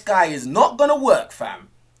nice guy is not going to work, fam.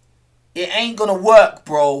 It ain't going to work,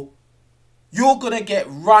 bro. You're going to get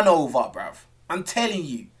run over, bruv. I'm telling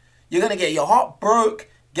you. You're going to get your heart broke.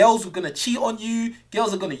 Girls are going to cheat on you.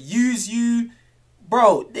 Girls are going to use you.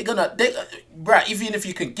 Bro, bro, even if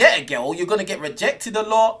you can get a girl, you're going to get rejected a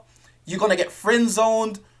lot. You're going to get friend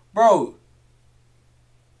zoned. Bro,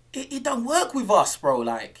 it don't work with us, bro.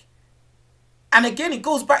 Like, and again, it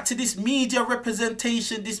goes back to this media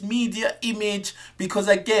representation, this media image, because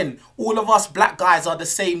again, all of us black guys are the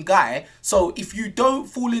same guy. So if you don't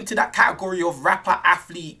fall into that category of rapper,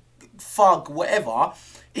 athlete, thug, whatever,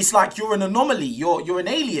 it's like you're an anomaly. You're an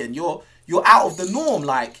alien. You're out of the norm.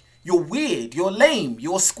 Like, you're weird. You're lame.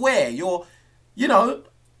 You're square. You're, you know,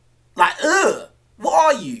 like, what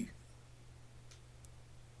are you?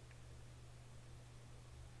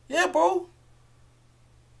 Yeah, bro.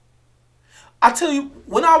 I tell you,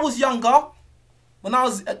 when I was younger, when I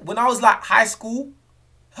was like high school,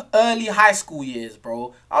 early high school years,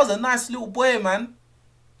 bro, I was a nice little boy, man.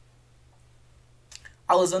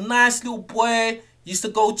 I was a nice little boy. Used to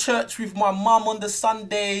go church with my mum on the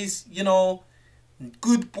Sundays, you know.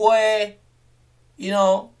 Good boy, you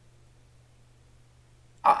know.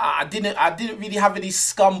 I didn't really have any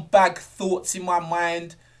scumbag thoughts in my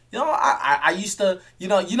mind. You know, I used to, you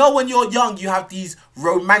know when you're young, you have these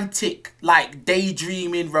romantic, like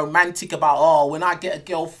daydreaming, romantic about, oh, when I get a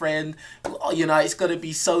girlfriend, you know, it's going to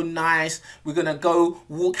be so nice. We're going to go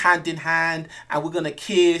walk hand in hand and we're going to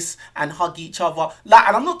kiss and hug each other. Like,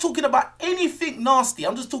 and I'm not talking about anything nasty.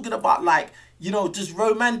 I'm just talking about, like, you know, just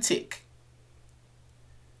romantic.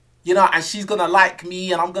 You know, and she's going to like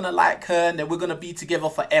me and I'm going to like her and then we're going to be together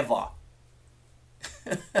forever.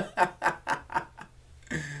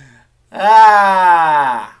 Ah.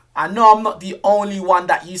 I know I'm not the only one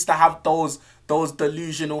that used to have those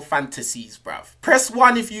delusional fantasies, bruv. Press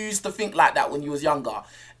 1 if you used to think like that when you was younger,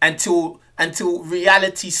 until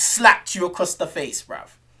reality slapped you across the face, bruv.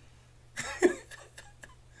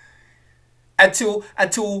 until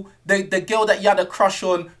the girl that you had a crush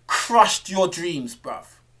on crushed your dreams, bruv.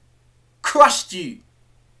 Crushed you.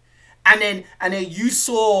 And then you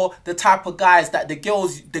saw the type of guys that the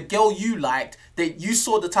girl you liked, that you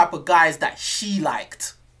saw the type of guys that she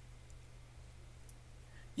liked.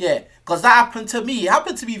 Yeah, because that happened to me. It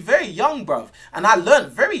happened to me very young, bruv. And I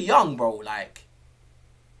learned very young, bro, like.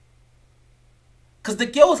 Because the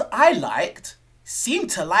girls I liked seemed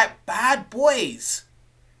to like bad boys.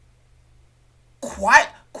 Quite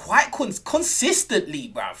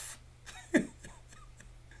consistently, bruv.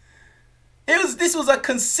 This was a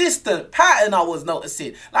consistent pattern I was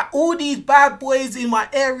noticing. Like, all these bad boys in my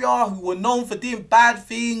area who were known for doing bad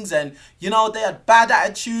things and, you know, they had bad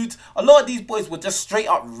attitudes. A lot of these boys were just straight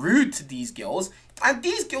up rude to these girls. And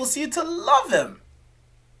these girls seemed to love them.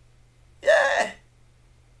 Yeah.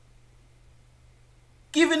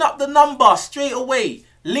 Giving up the number straight away.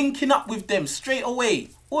 Linking up with them straight away.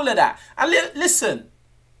 All of that. And listen.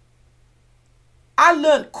 I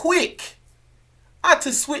learned quick. I had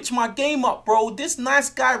to switch my game up, bro. This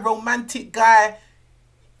nice guy, romantic guy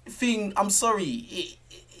thing, I'm sorry,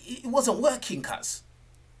 it wasn't working, cuz.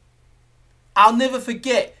 I'll never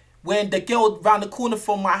forget when the girl round the corner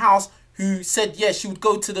from my house who said, yeah, she would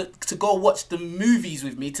go to go watch the movies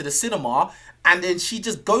with me to the cinema, and then she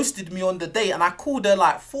just ghosted me on the day, and I called her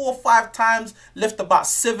like 4 or 5 times, left about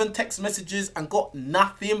 7 text messages and got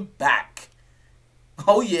nothing back.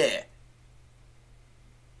 Oh yeah.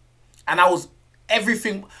 And I was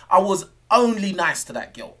only nice to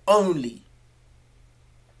that girl. Only.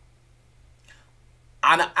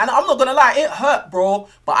 And I'm not gonna lie, it hurt, bro.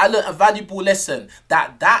 But I learned a valuable lesson.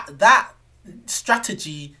 That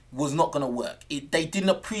strategy was not gonna work. They didn't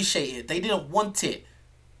appreciate it. They didn't want it.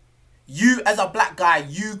 You as a black guy,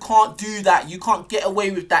 you can't do that. You can't get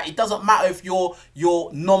away with that. It doesn't matter if your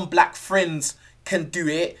non-black friends can do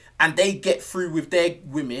it and they get through with their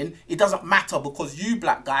women. It doesn't matter, because you,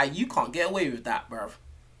 black guy, you can't get away with that, bruv.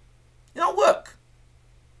 It don't work.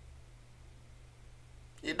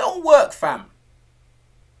 It don't work, fam.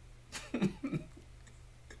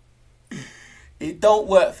 It don't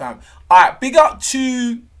work, fam. Alright, big up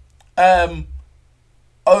to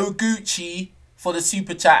Oguchi for the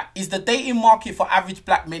super chat. Is the dating market for average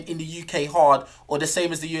black men in the UK hard or the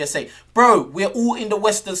same as the USA? Bro, we're all in the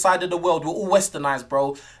western side of the world. We're all westernized,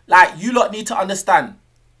 bro. Like, you lot need to understand.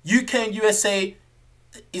 UK and USA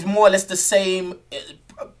is more or less the same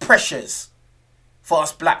pressures for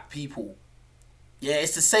us black people. Yeah,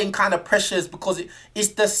 it's the same kind of pressures, because it's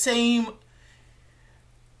the same.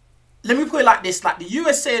 Let me put it like this. Like, the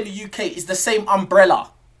USA and the UK is the same umbrella.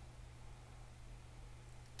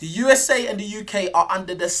 The USA and the UK are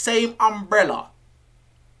under the same umbrella.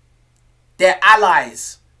 They're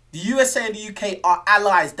allies. The USA and the UK are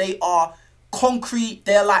allies. They are concrete.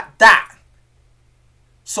 They're like that.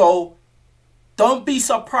 So don't be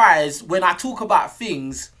surprised when I talk about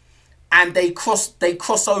things and they cross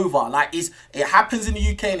over. Like, it happens in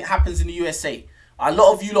the UK and it happens in the USA. A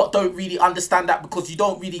lot of you lot don't really understand that, because you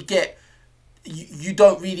don't really get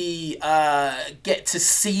get to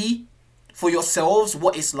see for yourselves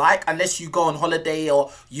what it's like, unless you go on holiday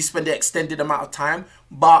or you spend an extended amount of time.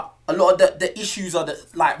 But a lot of the issues are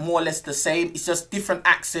like more or less the same. It's just different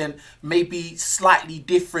accent, maybe slightly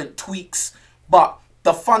different tweaks, but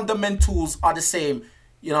the fundamentals are the same,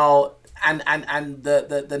 you know, and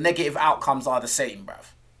the negative outcomes are the same, bruv.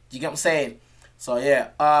 You get what I'm saying? So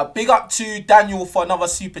yeah, big up to Daniel for another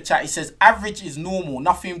super chat. He says, average is normal,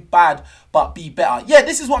 nothing bad, but be better. Yeah,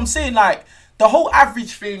 this is what I'm saying. Like, the whole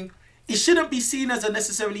average thing, it shouldn't be seen as a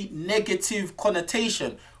necessarily negative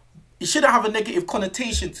connotation. It shouldn't have a negative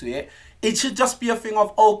connotation to it. It should just be a thing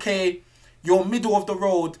of, okay, you're middle of the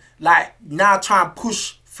road, like, now try and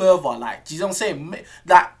push further. Like, do you know what I'm saying?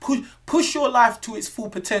 Like, push your life to its full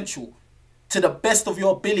potential, to the best of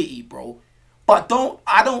your ability, bro. But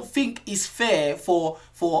I don't think it's fair for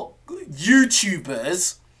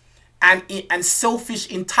YouTubers and selfish,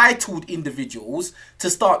 entitled individuals to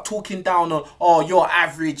start talking down on, oh, you're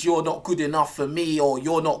average, you're not good enough for me, or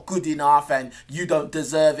you're not good enough and you don't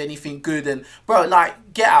deserve anything good. And, bro,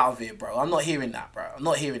 like, get out of here, bro. I'm not hearing that, bro. I'm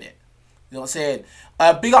not hearing it. You know what I'm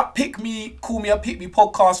saying? Big up Pick Me, Call Me Up Pick Me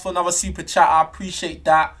podcast for another super chat. I appreciate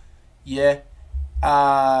that. Yeah.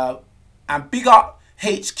 And big up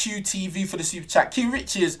HQTV for the super chat. King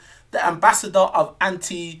Richez, the ambassador of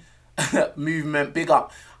anti movement. Big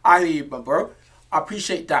up. I hear you, bro. I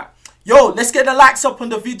appreciate that. Yo, let's get the likes up on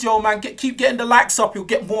the video, man. Keep getting the likes up. You'll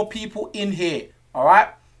get more people in here. All right.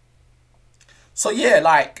 So yeah,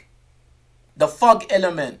 like the thug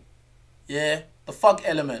element. Yeah, the thug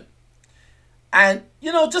element. And,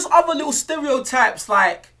 you know, just other little stereotypes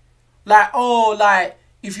like, oh, like,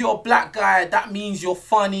 if you're a black guy, that means you're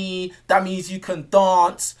funny. That means you can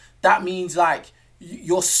dance. That means, like,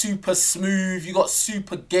 you're super smooth. You got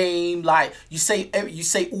super game. Like, you say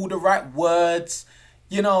all the right words.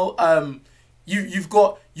 You know, you've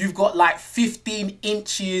got like 15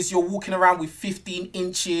 inches. You're walking around with 15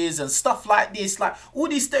 inches and stuff like this. Like, all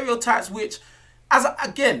these stereotypes, which,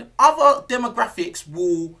 again, other demographics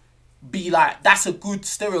will be like, that's a good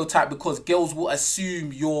stereotype because girls will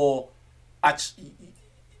assume you're,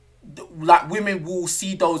 like, women will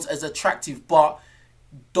see those as attractive, but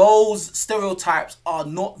those stereotypes are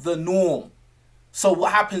not the norm. So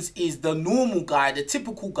what happens is the normal guy, the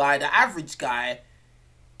typical guy, the average guy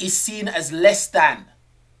is seen as less than.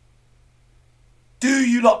 Do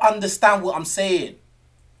you not understand what I'm saying?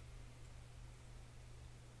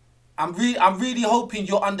 I'm really hoping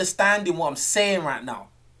you're understanding what I'm saying right now.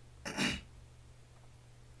 You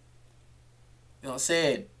know what I'm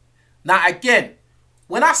saying? Now again,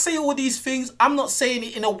 when I say all these things, I'm not saying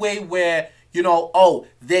it in a way where, you know, oh,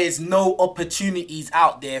 there's no opportunities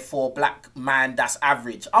out there for a black man that's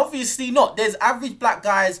average. Obviously not. There's average black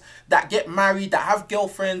guys that get married, that have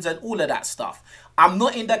girlfriends and all of that stuff. I'm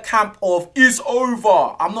not in the camp of, it's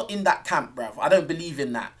over. I'm not in that camp, bruv. I don't believe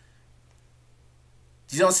in that.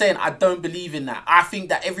 Do you know what I'm saying? I don't believe in that. I think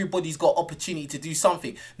that everybody's got opportunity to do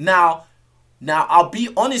something. Now, I'll be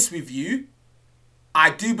honest with you. I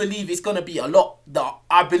do believe it's going to be a lot.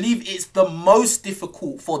 I believe it's the most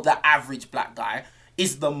difficult for the average black guy.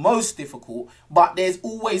 It's the most difficult, but there's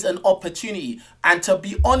always an opportunity. And to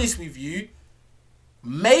be honest with you,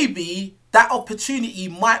 maybe that opportunity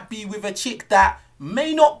might be with a chick that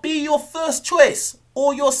may not be your first choice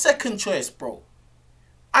or your second choice, bro.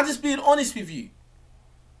 I'm just being honest with you.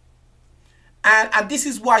 And this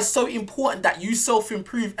is why it's so important that you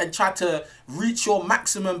self-improve and try to reach your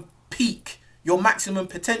maximum peak, your maximum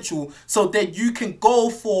potential, so that you can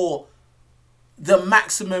go for the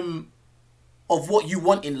maximum of what you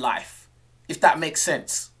want in life, if that makes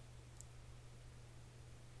sense.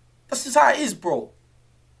 That's just how it is, bro.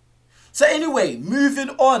 So anyway, moving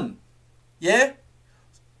on, yeah?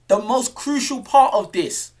 The most crucial part of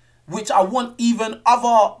this, which I want even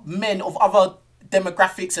other men of other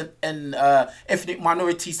demographics and ethnic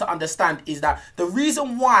minorities to understand, is that the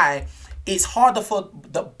reason why it's harder for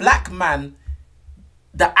the black man,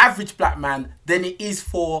 the average black man, than it is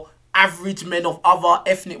for average men of other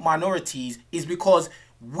ethnic minorities is because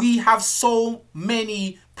we have so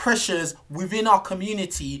many pressures within our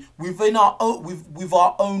community, within our own, with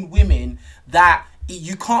our own women, that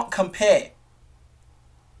you can't compare.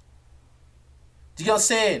 Do you get what I'm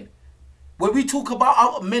saying? When we talk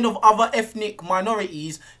about men of other ethnic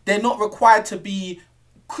minorities, they're not required to be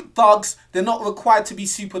thugs. They're not required to be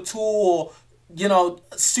super tall or, you know,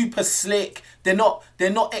 super slick. They're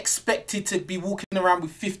not expected to be walking around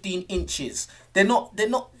with 15 inches. You're not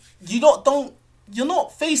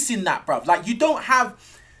facing that, bruv. Like, you don't have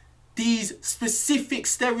these specific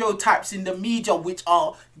stereotypes in the media which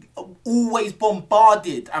are always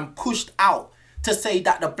bombarded and pushed out to say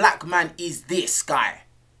that the black man is this guy.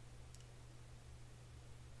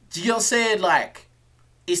 Do you know what I'm saying? Like,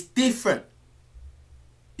 it's different.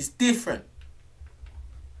 It's different.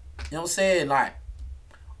 You know what I'm saying? Like,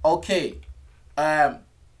 okay.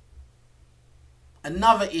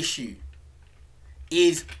 Another issue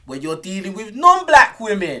is when you're dealing with non-black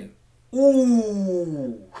women.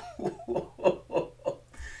 Ooh.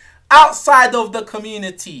 Outside of the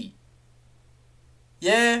community.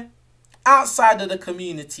 Yeah? Outside of the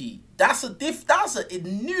community. That's a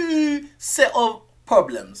new set of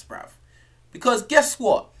problems, bruv. Because guess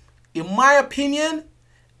what? In my opinion,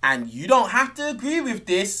 and you don't have to agree with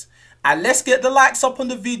this, and let's get the likes up on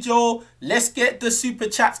the video, let's get the super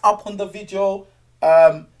chats up on the video.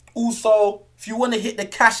 Also, if you want to hit the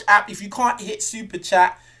Cash App, if you can't hit super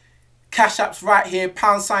chat, Cash App's right here, #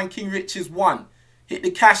 King Richez 1. Hit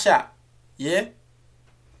the Cash App, yeah?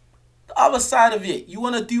 The other side of it, you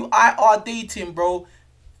want to do IR dating, bro,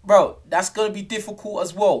 that's going to be difficult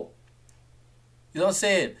as well. You know what I'm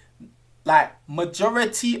saying? Like,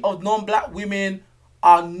 majority of non-black women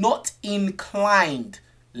are not inclined.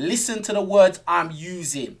 Listen to the words I'm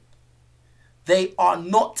using. They are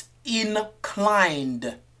not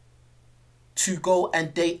inclined to go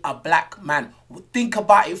and date a black man. Think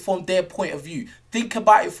about it from their point of view. Think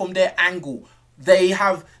about it from their angle. They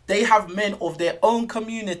have men of their own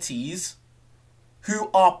communities who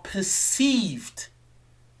are perceived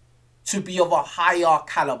to be of a higher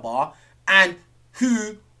caliber and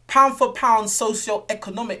who, pound for pound,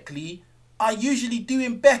 socio-economically, are usually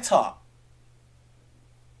doing better.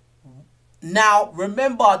 Now,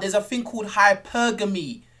 remember, there's a thing called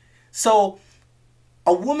hypergamy. So,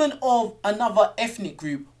 a woman of another ethnic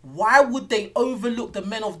group, why would they overlook the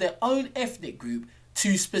men of their own ethnic group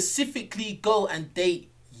to specifically go and date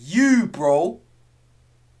you, bro?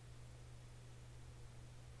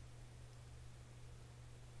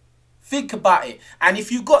 Think about it. And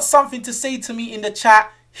if you got something to say to me in the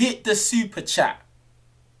chat, hit the super chat.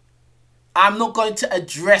 I'm not going to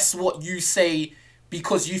address what you say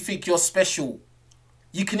because you think you're special.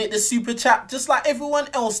 You can hit the super chat just like everyone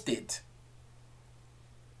else did.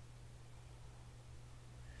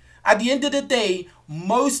 At the end of the day,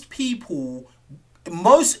 most people,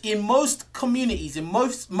 in most communities, in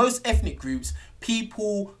most ethnic groups,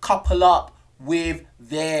 people couple up with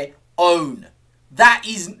their own. That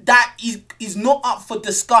is not up for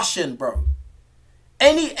discussion, bro.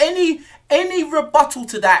 Any rebuttal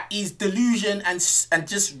to that is delusion and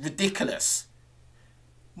just ridiculous.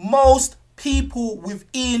 Most people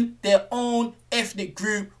within their own ethnic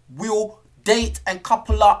group will date and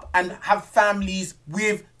couple up and have families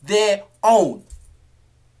with their own.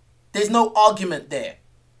 There's no argument there.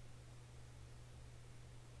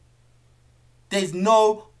 There's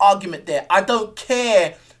no argument there. I don't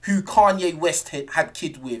care who Kanye West had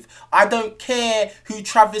kids with. I don't care who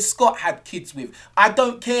Travis Scott had kids with. I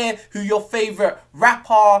don't care who your favorite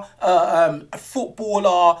rapper,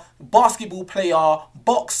 footballer, basketball player,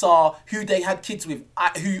 boxer, who they had kids with.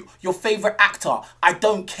 Who your favorite actor. I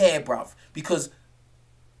don't care, bruv. Because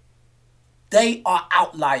they are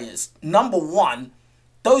outliers. Number one,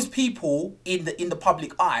 those people in the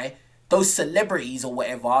public eye, those celebrities or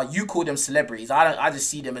whatever, you call them celebrities. I just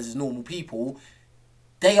see them as normal people.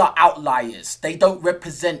 They are outliers. They don't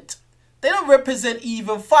represent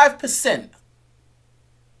even 5%.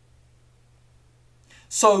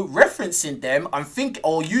 So referencing them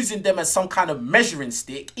or using them as some kind of measuring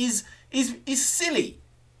stick is silly.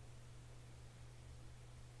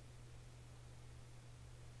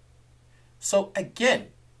 So again,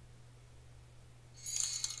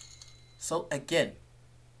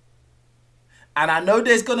 and I know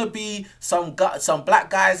there's going to be some black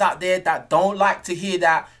guys out there that don't like to hear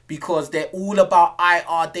that because they're all about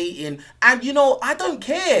IR dating. And, you know, I don't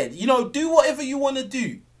care. You know, do whatever you want to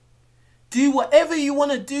do. Do whatever you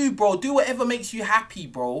want to do, bro. Do whatever makes you happy,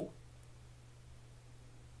 bro.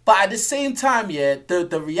 But at the same time, yeah,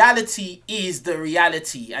 the reality is the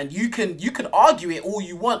reality. And you can argue it all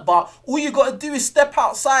you want, but all you got to do is step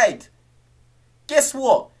outside. Guess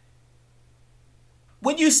what?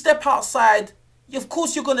 When you step outside, of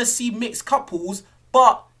course you're going to see mixed couples,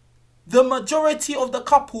 but the majority of the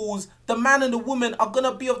couples, the man and the woman, are going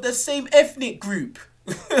to be of the same ethnic group.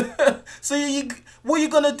 So what are you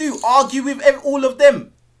going to do? Argue with all of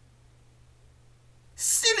them?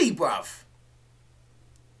 Silly, bruv.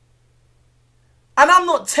 And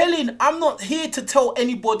I'm not here to tell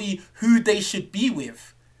anybody who they should be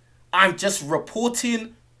with. I'm just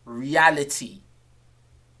reporting reality.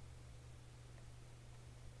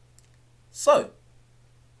 So,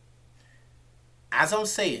 as I'm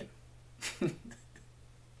saying,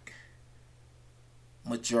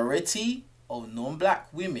 majority of non-black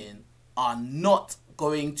women are not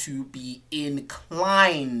going to be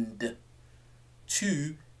inclined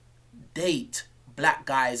to date black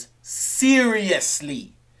guys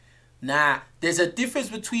seriously. Now, there's a difference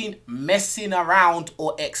between messing around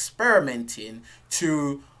or experimenting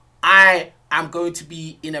to I am going to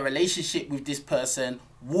be in a relationship with this person,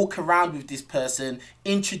 walk around with this person,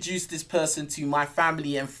 introduce this person to my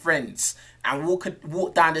family and friends, and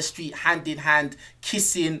walk down the street hand in hand,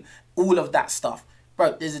 kissing, all of that stuff.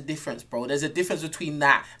 Bro, there's a difference, bro. There's a difference between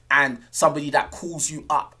that and somebody that calls you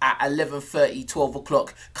up at 11:30, 12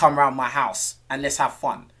 o'clock, come around my house and let's have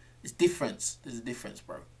fun. It's difference. There's a difference,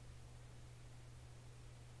 bro.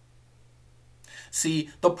 See,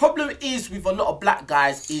 the problem is with a lot of black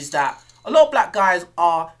guys is that a lot of black guys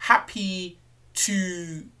are happy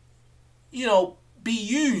to, you know, be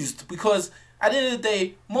used, because at the end of the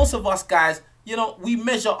day, most of us guys, you know, we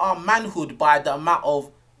measure our manhood by the amount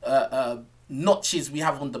of notches we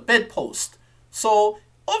have on the bedpost. So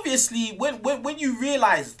obviously when you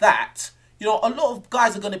realize that, you know, a lot of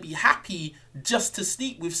guys are going to be happy just to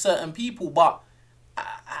sleep with certain people, but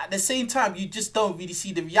at the same time you just don't really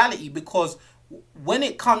see the reality, because when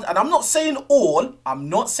it comes, and I'm not saying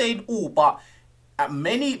all, but at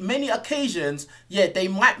many occasions, yeah, they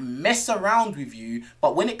might mess around with you,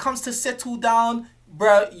 but when it comes to settle down,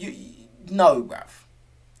 bro, No, bruv.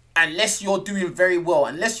 Unless you're doing very well,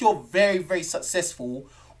 unless you're very, very successful,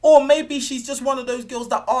 or maybe she's just one of those girls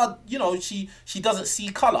that are, you know, she doesn't see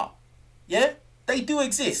colour. Yeah? They do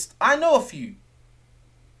exist. I know a few.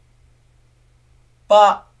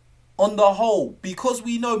 But on the whole, because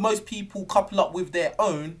we know most people couple up with their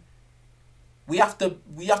own, we have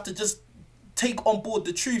to just take on board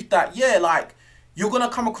the truth that, yeah, like, you're going to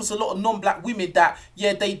come across a lot of non-black women that,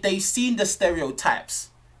 yeah, they've seen the stereotypes.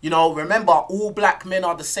 You know, remember, all black men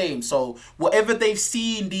are the same. So whatever they've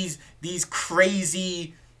seen, these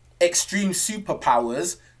crazy extreme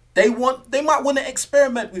superpowers, they might want to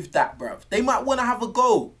experiment with that, bruv. They might want to have a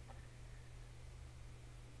go.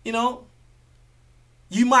 You know?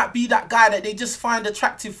 You might be that guy that they just find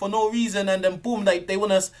attractive for no reason, and then boom, they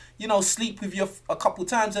want to, you know, sleep with you a couple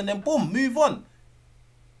times, and then boom, move on.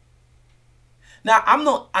 Now, I'm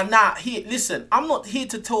not here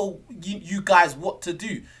to tell you guys what to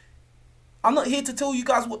do. I'm not here to tell you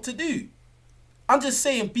guys what to do. I'm just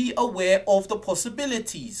saying, be aware of the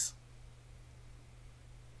possibilities.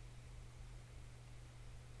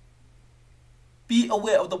 Be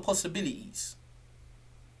aware of the possibilities.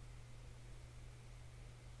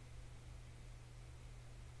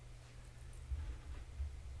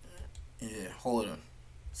 Yeah, hold on.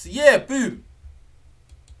 So yeah, boom.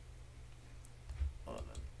 Hold on.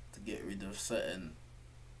 To get rid of certain.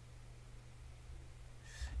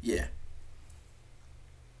 Yeah.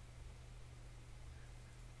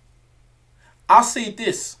 I'll say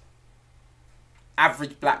this.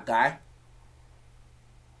 Average black guy.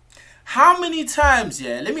 How many times,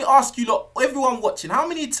 yeah, let me ask you lot, everyone watching, how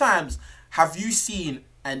many times have you seen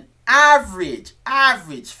an average,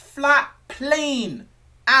 flat, plain,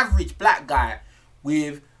 average black guy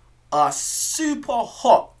with a super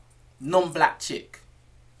hot non-black chick?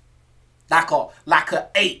 Like a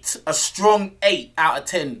 8, a strong 8 out of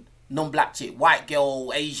 10 non-black chick. White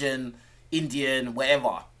girl, Asian, Indian,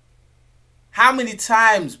 whatever. How many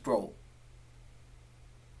times, bro?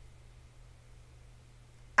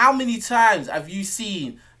 How many times have you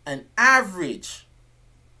seen an average?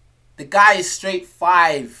 The guy is straight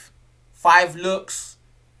 5 looks,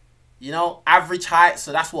 you know, average height.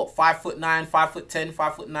 So that's what, 5'9", 5'10",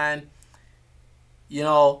 5'9", you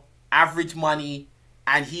know, average money.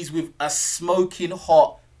 And he's with a smoking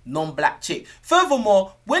hot non-black chick.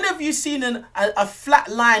 Furthermore, when have you seen a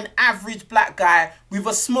flatline average black guy with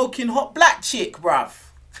a smoking hot black chick, bruv?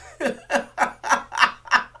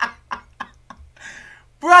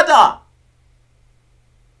 Brother,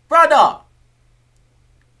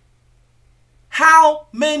 how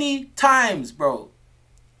many times, bro?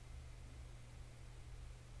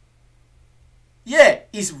 Yeah,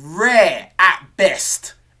 it's rare at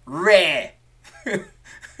best. Rare.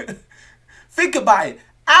 Think about it.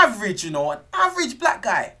 Average, you know, an average black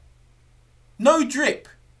guy. No drip.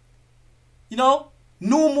 You know,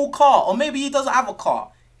 normal car. Or maybe he doesn't have a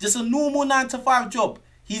car. Just a normal 9-to-5 job.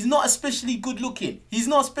 He's not especially good looking. He's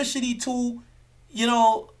not especially tall. You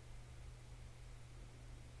know,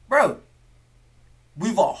 bro.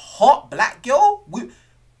 With a hot black girl?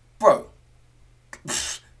 Bro.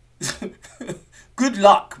 Good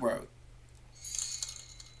luck, bro.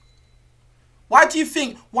 Why do you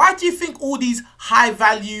think all these high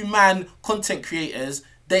value man content creators,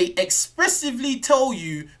 they expressively tell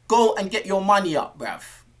you go and get your money up, bruv?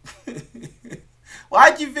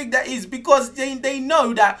 Why do you think that is? Because they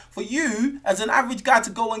know that for you as an average guy to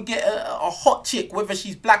go and get a hot chick, whether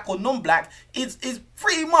she's black or non-black, is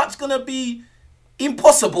pretty much gonna be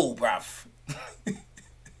impossible, bruv.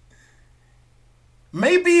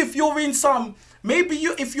 Maybe if you're in some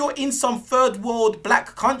third world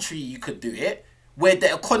black country, you could do it, where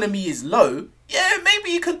the economy is low. Yeah,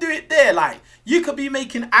 maybe you can do it there. Like, you could be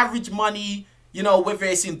making average money, you know, whether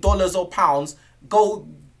it's in dollars or pounds, go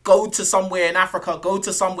to somewhere in Africa, go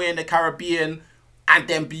to somewhere in the Caribbean, and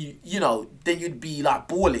then be, you know, then you'd be like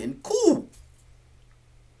balling. Cool.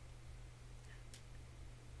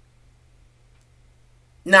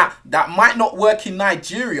 Now, that might not work in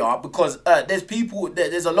Nigeria because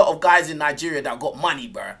there's a lot of guys in Nigeria that got money,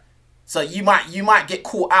 bro. So you might get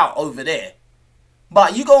caught out over there.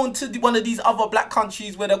 But you go into one of these other black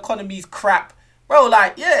countries where the economy's crap, bro,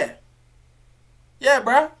 like, yeah. Yeah,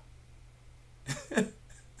 bro.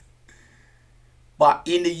 But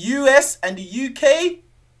in the US and the UK,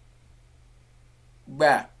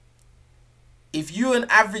 bruh, if you're an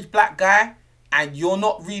average black guy and you're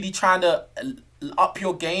not really trying to up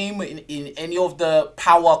your game in any of the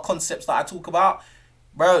power concepts that I talk about,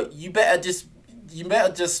 bro, you better just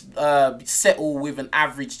settle with an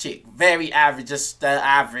average chick. Very average, just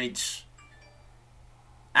average.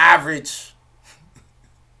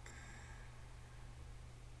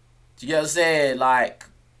 Do you get what I'm saying? Like,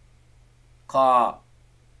 car,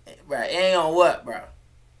 bro, it ain't gonna work, bro.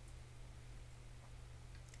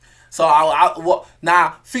 So what?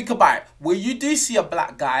 Now think about it. When you do see a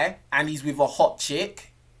black guy and he's with a hot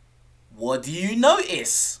chick, what do you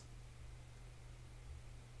notice?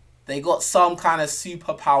 They got some kind of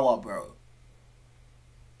superpower, bro.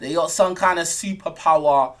 They got some kind of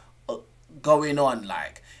superpower going on.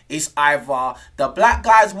 Like, it's either the black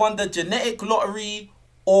guy's won the genetic lottery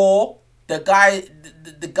or the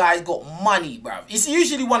guy's got money, bruv. It's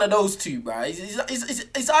usually one of those two, bruv.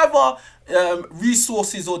 It's either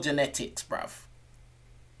resources or genetics, bruv.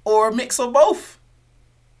 Or a mix of both.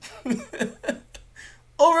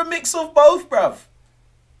 Or a mix of both, bruv.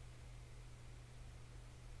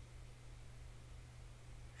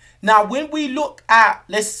 Now, when we look at,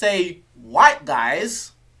 let's say, white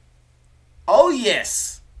guys, oh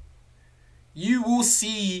yes, you will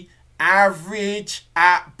see average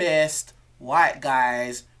at best white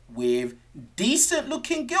guys with decent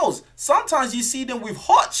looking girls. Sometimes you see them with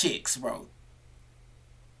hot chicks, bro.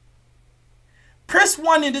 Press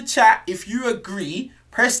 1 in the chat if you agree.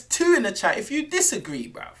 Press 2 in the chat if you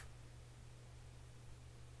disagree, bruv.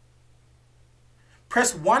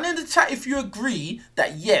 Press 1 in the chat if you agree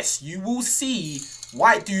that yes, you will see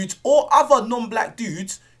white dudes or other non-black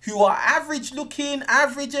dudes who are average looking,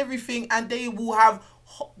 average everything, and they will have,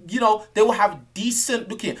 you know, they will have decent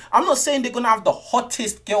looking. I'm not saying they're going to have the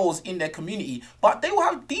hottest girls in their community, but they will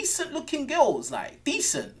have decent looking girls, like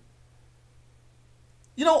decent.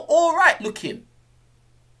 You know, all right looking.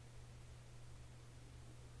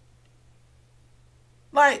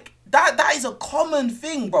 Like, that is a common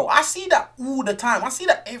thing, bro. I see that all the time. I see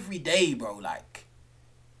that every day, bro. Like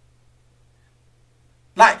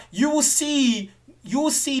you will see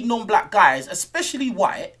non-black guys, especially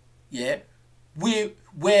white, yeah,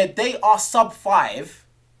 where they are sub 5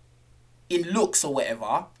 in looks or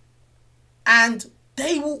whatever, and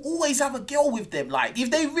they will always have a girl with them. Like,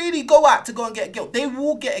 if they really go out to go and get a girl, they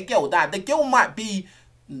will get a girl. Now, the girl might be,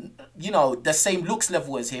 you know, the same looks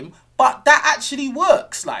level as him, but that actually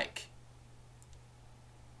works, like.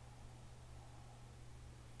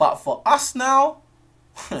 But for us now,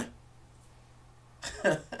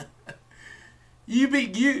 you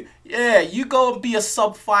go and be a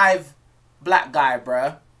sub 5 black guy,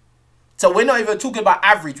 bruh. So we're not even talking about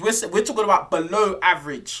average. We're talking about below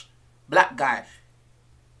average black guy.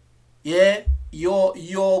 Yeah,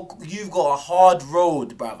 you've got a hard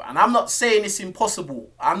road, bruv. And I'm not saying it's impossible.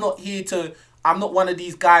 I'm not one of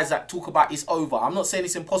these guys that talk about it's over. I'm not saying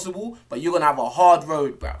it's impossible, but you're gonna have a hard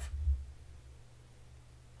road, bruv.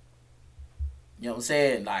 You know what I'm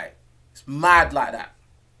saying? Like, it's mad like that.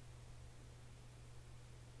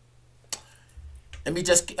 Let me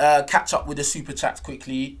just catch up with the super chats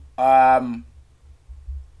quickly. Let me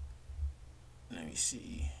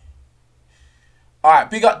see. All right,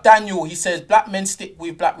 big up Daniel. He says, black men stick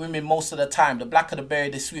with black women most of the time. The blacker the berry,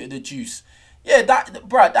 the sweeter the juice. Yeah,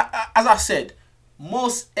 bruh, as I said,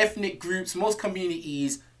 most ethnic groups, most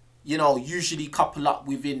communities, you know, usually couple up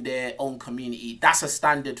within their own community. That's a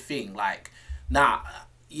standard thing. Like, now,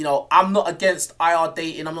 you know, I'm not against IR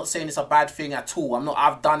dating. I'm not saying it's a bad thing at all.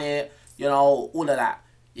 I've done it, you know, all of that.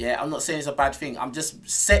 Yeah, I'm not saying it's a bad thing. I'm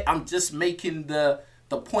just making the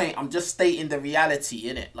point. I'm just stating the reality,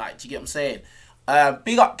 innit? Like, do you get what I'm saying?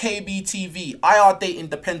 Big up KBTV. IR dating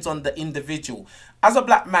depends on the individual. As a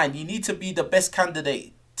black man, you need to be the best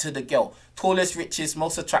candidate to the girl. Tallest, richest,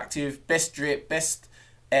 most attractive, best drip, best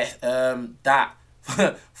that,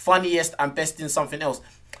 funniest, and best in something else.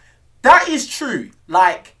 That is true.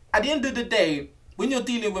 Like, at the end of the day, when you're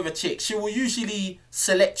dealing with a chick, she will usually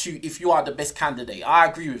select you if you are the best candidate. I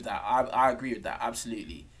agree with that. I agree with that.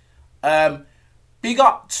 Absolutely. Big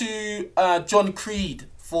up to John Creed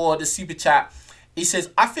for the super chat. He says,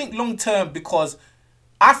 I think long term because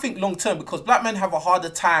black men have a harder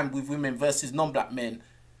time with women versus non-black men.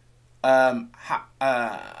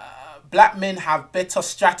 Black men have better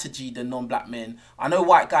strategy than non-black men. I know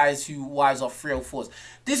white guys who wives are 3 or 4s.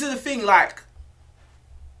 This is the thing, like,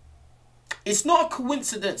 it's not a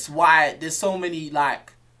coincidence why there's so many,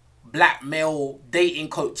 like, black male dating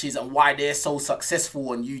coaches and why they're so successful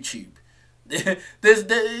on YouTube.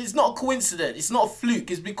 It's not a coincidence. It's not a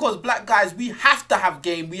fluke. It's because black guys, we have to have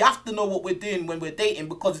game. We have to know what we're doing when we're dating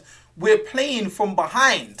because we're playing from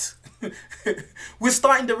behind. We're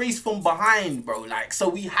starting the race from behind, bro. Like, so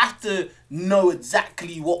we have to know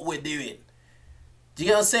exactly what we're doing. Do you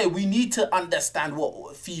get what I'm saying? We need to understand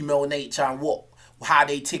what female nature and how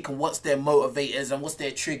they tick and what's their motivators and what's their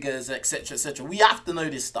triggers, etc., etc. We have to know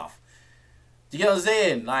this stuff. Do you get what I'm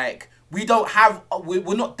saying? Like, We don't have,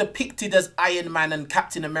 we're not depicted as Iron Man and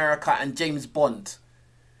Captain America and James Bond.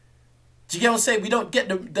 Do you get what I'm saying? We don't get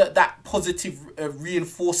that positive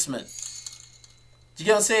reinforcement. Do you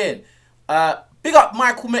get what I'm saying? Big up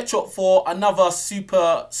Michael Metro for another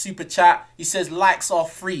super chat. He says likes are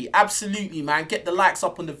free. Absolutely, man. Get the likes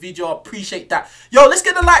up on the video. I appreciate that. Yo, let's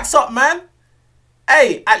get the likes up, man.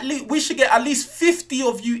 Hey, at least we should get at least 50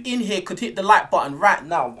 of you in here could hit the like button right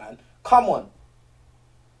now, man. Come on.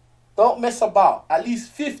 Don't mess about. At least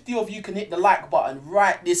 50 of you can hit the like button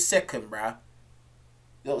right this second, bruh.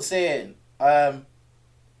 You know what I'm saying?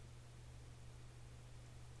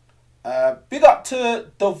 Big up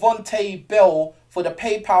to Devontae Bell for the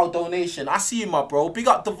PayPal donation. I see you, my bro. Big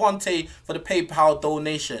up Devontae for the PayPal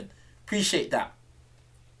donation. Appreciate that.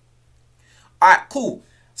 Alright, cool.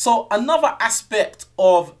 So another aspect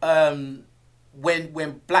of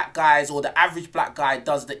when black guys or the average black guy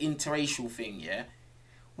does the interracial thing, yeah.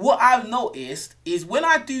 What I've noticed is when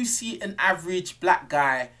I do see an average black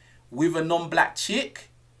guy with a non-black chick,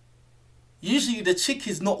 usually the chick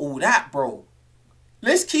is not all that, bro.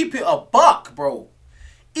 Let's keep it a buck, bro.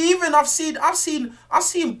 Even I've seen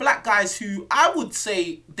black guys who I would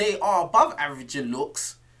say they are above average in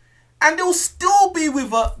looks, and they'll still be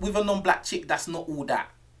with a non-black chick that's not all that.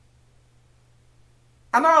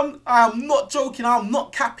 And I'm not joking, I'm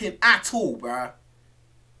not capping at all, bruh.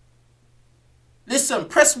 Listen,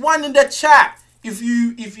 press 1 in the chat if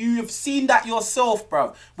you have seen that yourself,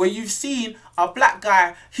 bruv. Where you've seen a black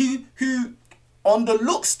guy who on the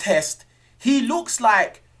looks test, he looks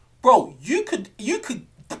like, bro, you could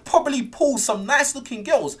probably pull some nice looking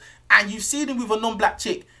girls, and you've seen him with a non-black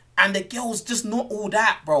chick and the girl's just not all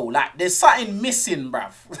that, bro. Like there's something missing,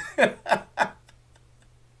 bruv.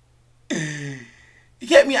 You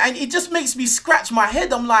get me? And it just makes me scratch my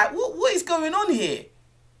head. I'm like, what is going on here?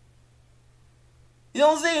 You know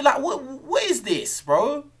what I'm saying? Like, what is this,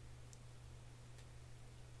 bro?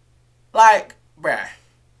 Like, bruh,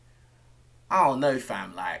 I don't know,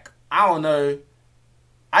 fam. Like, I don't know.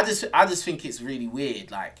 I just think it's really weird.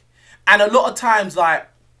 Like, and a lot of times, like,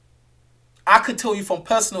 I could tell you from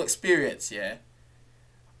personal experience, yeah.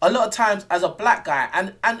 A lot of times as a black guy,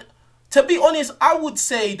 and to be honest, I would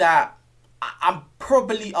say that I'm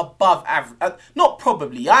probably above average. Not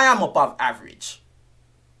probably, I am above average.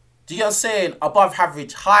 Do you get what I'm saying? Above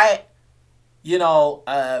average height. You know,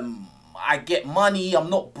 I get money. I'm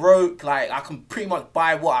not broke. Like, I can pretty much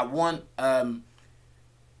buy what I want.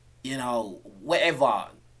 You know, whatever.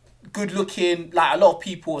 Good looking. Like, a lot of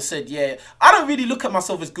people said, yeah. I don't really look at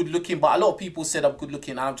myself as good looking, but a lot of people said I'm good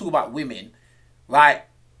looking. And I'm talking about women, right?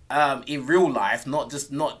 In real life, not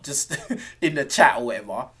just in the chat or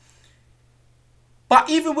whatever. But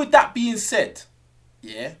even with that being said,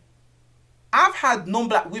 yeah, I've had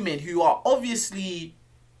non-black women who are obviously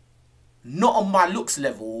not on my looks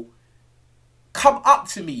level come up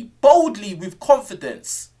to me boldly with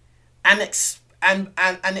confidence and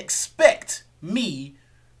expect me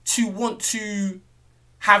to want to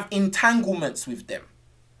have entanglements with them.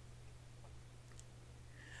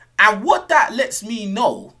 And what that lets me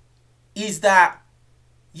know is that,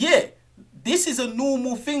 yeah, this is a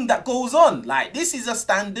normal thing that goes on. Like, this is a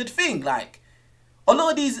standard thing. Like, a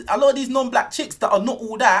lot of these non-black chicks that are not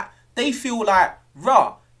all that, they feel like,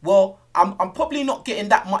 rah, well, I'm probably not getting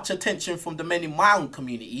that much attention from the men in my own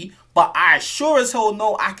community, but I sure as hell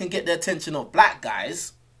know I can get the attention of black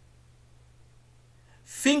guys.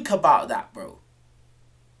 Think about that, bro.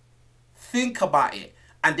 Think about it.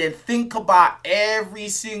 And then think about every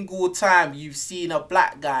single time you've seen a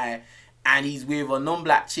black guy and he's with a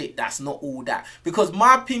non-black chick that's not all that. Because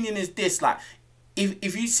my opinion is this, like,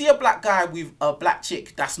 if you see a black guy with a black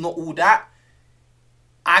chick that's not all that,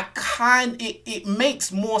 it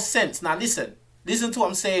makes more sense. Now listen to what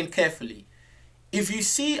I'm saying carefully. If you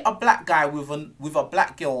see a black guy with a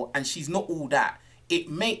black girl and she's not all that, it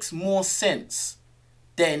makes more sense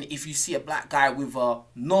than if you see a black guy with a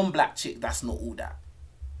non-black chick that's not all that.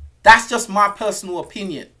 That's just my personal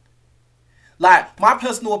opinion. Like, my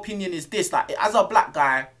personal opinion is this, like, as a black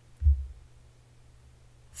guy,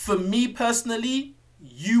 for me personally,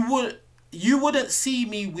 you wouldn't see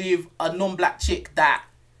me with a non-black chick that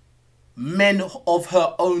men of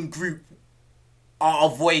her own group are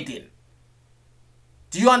avoiding.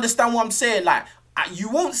 Do you understand what I'm saying? Like, you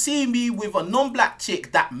won't see me with a non-black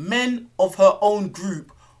chick that men of her own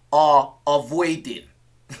group are avoiding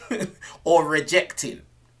or rejecting.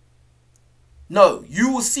 No,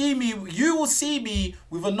 you will see me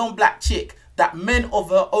with a non-black chick that men of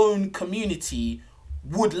her own community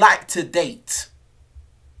would like to date.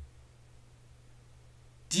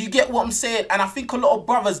 Do you get what I'm saying? And I think a lot of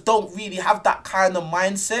brothers don't really have that kind of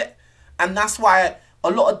mindset. And that's why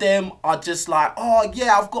a lot of them are just like, oh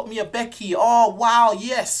yeah, I've got me a Becky. Oh wow,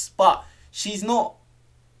 yes. But she's not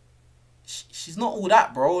all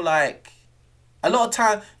that, bro. Like, a lot of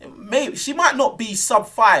time, maybe she might not be sub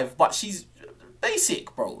 5, but she's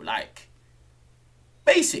basic, bro. Like,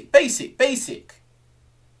 basic.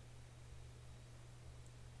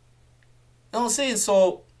 You know what I'm saying?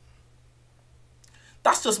 So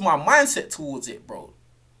that's just my mindset towards it, bro.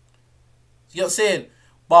 You know what I'm saying?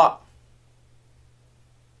 But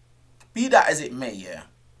be that as it may, yeah.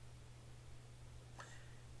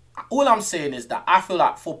 All I'm saying is that I feel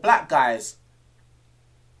like for black guys,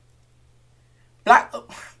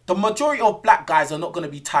 the majority of black guys are not going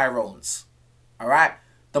to be Tyrones. Alright?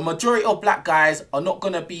 The majority of black guys are not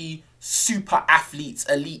going to be super athletes,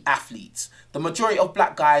 elite athletes. The majority of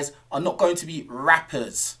black guys are not going to be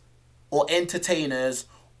rappers or entertainers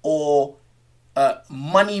or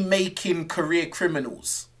money-making career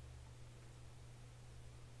criminals.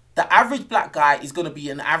 The average black guy is going to be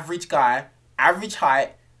an average guy, average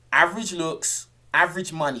height, average looks,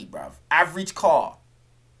 average money, bruv. Average car.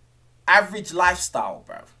 Average lifestyle,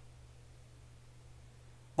 bruv.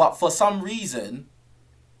 But for some reason,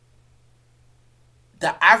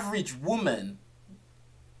 the average woman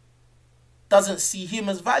doesn't see him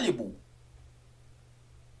as valuable.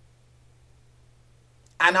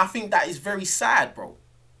 And I think that is very sad, bro.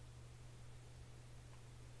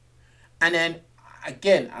 And then,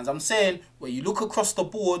 again, as I'm saying, when you look across the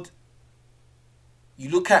board, you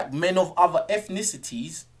look at men of other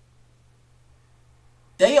ethnicities,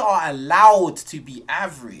 they are allowed to be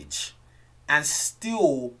average and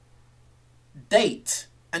still date,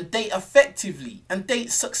 and date effectively, and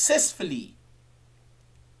date successfully.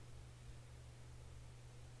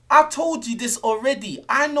 I told you this already.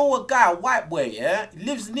 I know a guy, a white boy, yeah? He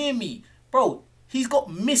lives near me. Bro, he's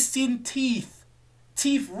got missing teeth.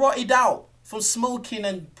 Teeth rotted out from smoking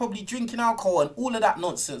and probably drinking alcohol and all of that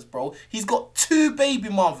nonsense, bro. He's got 2 baby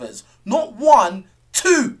mothers. Not 1,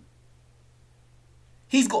 2.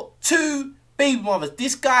 He's got 2 baby mothers.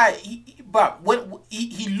 This guy, he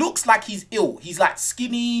looks like he's ill. He's like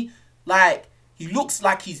skinny, like, he looks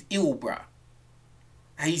like he's ill, bro.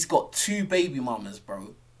 And he's got 2 baby mamas,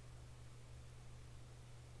 bro.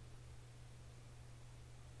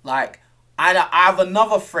 Like, I have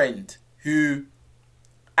another friend who,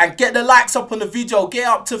 and get the likes up on the video, get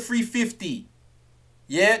up to 350.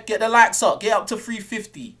 Yeah, get the likes up, get up to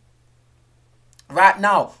 350. Right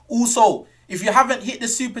now. Also, if you haven't hit the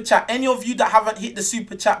super chat, any of you that haven't hit the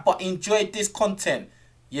super chat but enjoyed this content,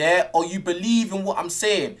 yeah, or you believe in what I'm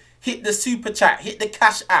saying, hit the super chat, hit the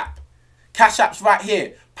Cash App. Cash App's right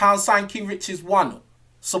here. # King Richez 1.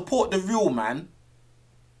 Support the real, man.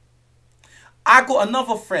 I got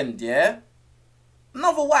another friend, yeah?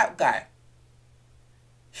 Another white guy.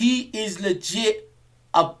 He is legit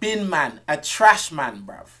a bin man, a trash man,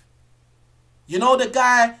 bruv. You know the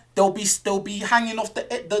guy, they'll be hanging off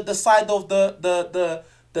the side of the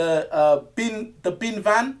bin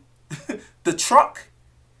van, the truck.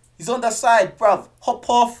 He's on the side, bruv. Hop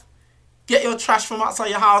off, get your trash from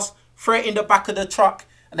outside your house, throw it in the back of the truck,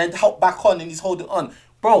 and then hop back on, and he's holding on.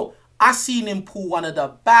 Bro, I seen him pull one of the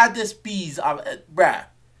baddest bees bruh.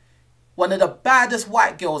 One of the baddest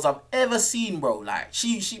white girls I've ever seen, bro. Like,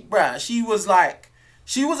 she was like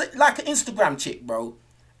an Instagram chick, bro.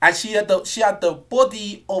 And she had the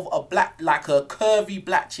body of a black, like a curvy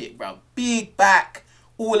black chick, bro. Big back,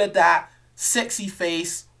 all of that, sexy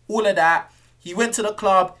face, all of that. He went to the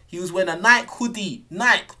club. He was wearing a Nike hoodie,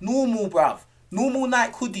 Nike, normal, bruv. Normal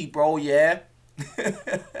Nike hoodie, bro, yeah.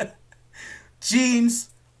 Jeans,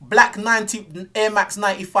 black 90 Air Max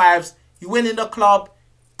 95s. He went in the club,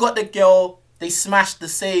 got the girl. They smashed the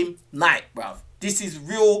same night, bruv. This is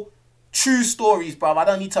real, true stories, bruv. I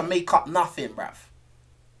don't need to make up nothing, bruv.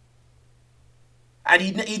 And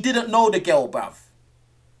he didn't know the girl, bruv.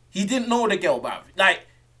 He didn't know the girl, bruv. Like,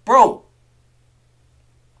 bro,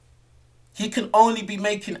 he can only be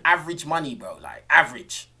making average money, bro. Like,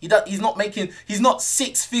 average. He's not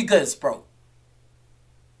 6 figures, bro.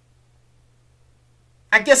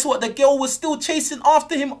 And guess what? The girl was still chasing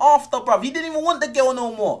after him after, bruv. He didn't even want the girl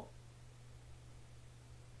no more.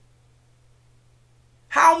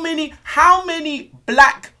 How many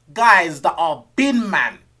black guys that are bin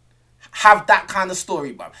man have that kind of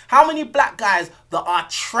story, bruv? How many black guys that are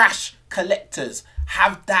trash collectors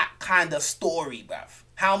have that kind of story, bruv?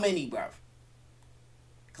 How many, bruv?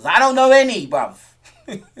 Because I don't know any, bruv.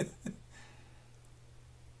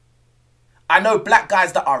 I know black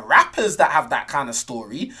guys that are rappers that have that kind of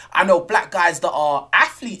story. I know black guys that are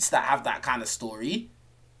athletes that have that kind of story.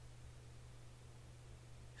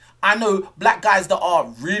 I know black guys that are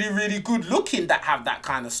really, really good looking that have that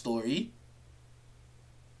kind of story.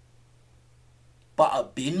 But a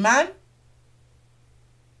bin man?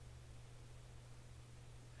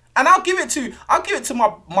 And I'll give it to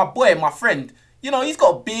my boy, my friend. You know, he's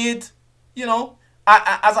got a beard. You know,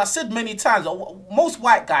 as I said many times, most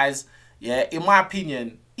white guys, yeah, in my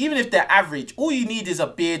opinion, even if they're average, all you need is a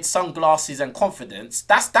beard, sunglasses, and confidence.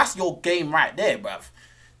 That's your game right there, bruv.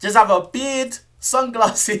 Just have a beard,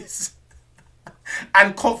 sunglasses,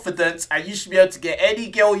 and confidence, and you should be able to get any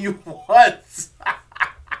girl you want.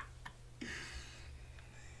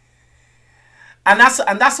 And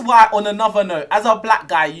that's why, on another note, as a black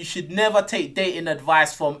guy, you should never take dating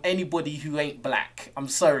advice from anybody who ain't black. I'm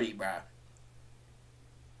sorry, bruh.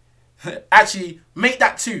 Actually, make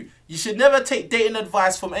that too. You should never take dating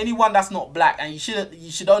advice from anyone that's not black, and you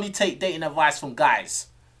should only take dating advice from guys.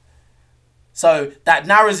 So that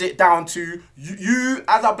narrows it down to you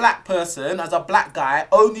as a black person, as a black guy,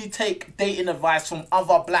 only take dating advice from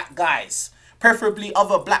other black guys. Preferably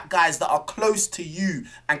other black guys that are close to you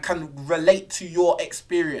and can relate to your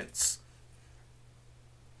experience.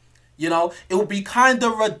 You know, it will be kind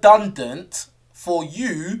of redundant for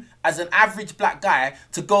you as an average black guy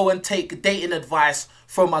to go and take dating advice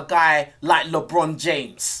from a guy like LeBron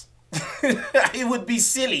James. It would be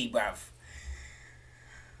silly, bruv.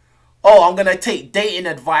 Oh, I'm going to take dating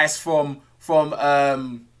advice from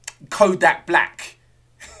Kodak Black.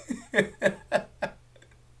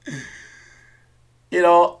 You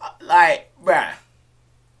know, like, bruh,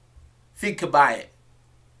 think about it.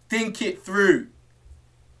 Think it through.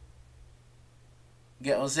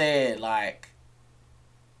 Get what I'm saying? Like,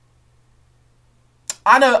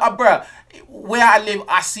 I know, bruh, where I live,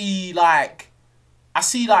 I see like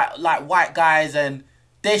white guys, and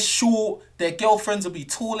they're short. Their girlfriends will be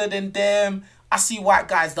taller than them. I see white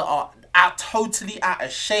guys that are totally out of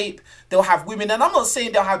shape. They'll have women, and I'm not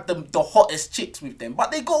saying they'll have the hottest chicks with them, but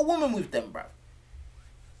they got a woman with them, bruh.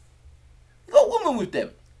 Got a woman with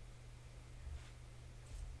them.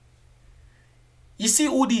 You see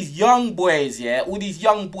all these young boys, yeah? All these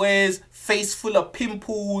young boys, face full of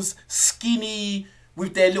pimples, skinny,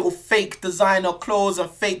 with their little fake designer clothes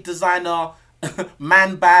and fake designer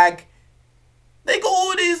man bag. They got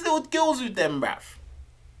all these little girls with them, bruv.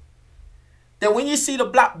 Then when you see the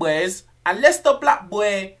black boys, unless the black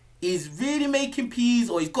boy is really making peas,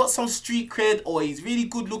 or he's got some street cred, or he's really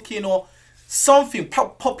good looking, or something,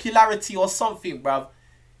 popularity or something, bruv.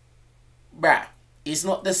 It's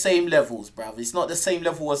not the same levels, bruv. It's not the same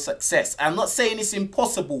level of success. I'm not saying it's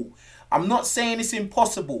impossible. I'm not saying it's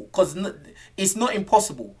impossible, because it's not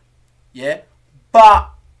impossible. Yeah?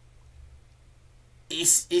 But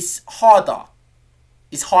it's harder.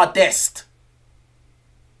 It's hardest.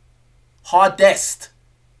 Hardest.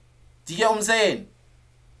 Do you get what I'm saying?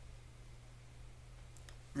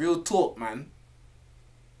 Real talk, man.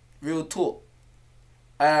 Real talk.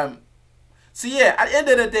 So yeah, at the end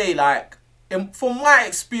of the day, like, from my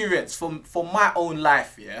experience, from my own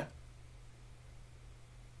life, yeah,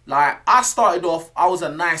 like, I started off, I was a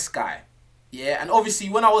nice guy, yeah, and obviously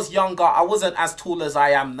when I was younger, I wasn't as tall as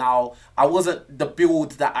I am now. I wasn't the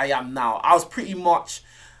build that I am now. I was pretty much,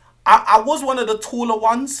 I was one of the taller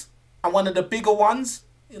ones and one of the bigger ones,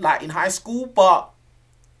 like, in high school, but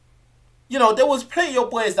you know, there was plenty of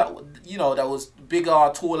boys that, you know, that was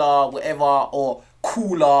bigger, taller, whatever, or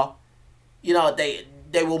cooler. You know, they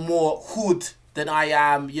were more hood than I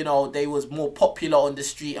am. You know, they was more popular on the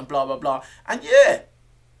street and blah, blah, blah. And yeah.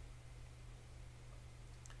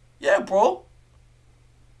 Yeah, bro.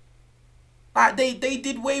 Like, they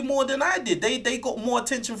did way more than I did. They got more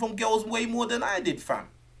attention from girls way more than I did, fam.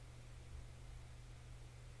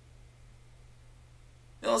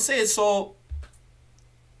 You know what I'm saying? So,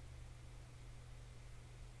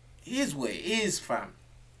 here's what it is, fam.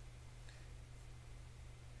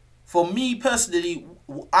 For me personally,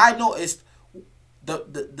 I noticed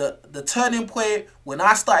the turning point when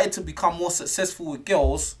I started to become more successful with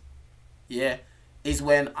girls, yeah, is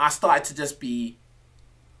when I started to just be,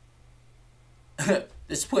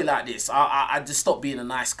 let's put it like this, I just stopped being a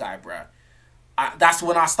nice guy, bruh. That's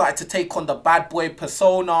when I started to take on the bad boy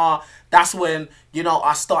persona. That's when, you know,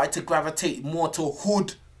 I started to gravitate more to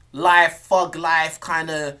hood life, thug life kind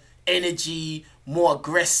of energy, more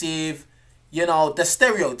aggressive, you know, the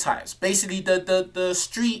stereotypes, basically the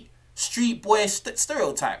street boy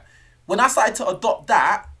stereotype. When I started to adopt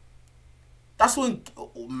that, that's when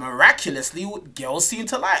miraculously girls seemed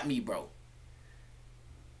to like me, bro.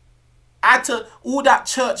 I had to, all that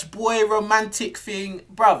church boy romantic thing,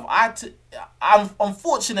 bruv,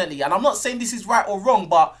 unfortunately, and I'm not saying this is right or wrong,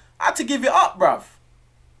 but I had to give it up, bruv.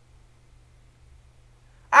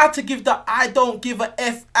 I had to give the I don't give a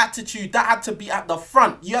F attitude. That had to be at the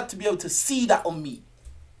front. You had to be able to see that on me.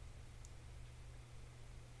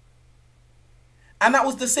 And that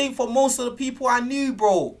was the same for most of the people I knew,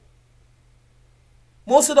 bro.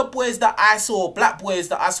 Most of the boys that I saw, black boys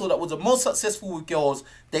that I saw that was the most successful with girls,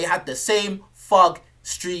 they had the same thug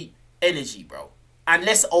street energy, bro.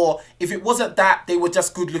 Unless, or if it wasn't that, they were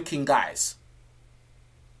just good looking guys.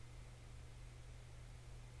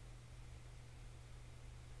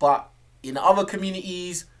 But in other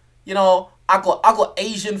communities, you know, I got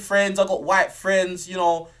Asian friends, I got white friends, you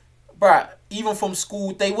know, bruh, even from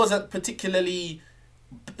school, they wasn't particularly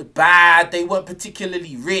bad, they weren't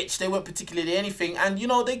particularly rich, they weren't particularly anything, and you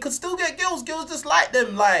know, they could still get girls just like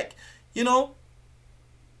them, like, you know,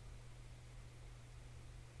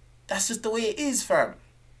 that's just the way it is, fam.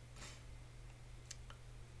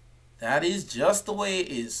 That is just the way it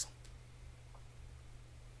is.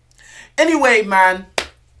 Anyway, man,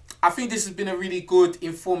 I think this has been a really good,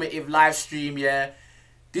 informative live stream, yeah.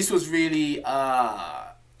 This was really,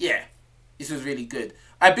 yeah, this was really good.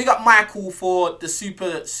 I big up Michael for the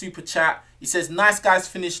super chat. He says, nice guys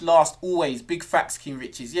finish last always. Big facts, King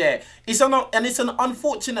Richez. Yeah, it's an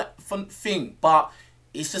unfortunate thing, but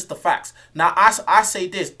it's just the facts. Now, I say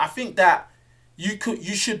this. I think that you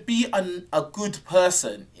should be a good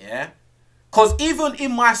person, yeah. Cause even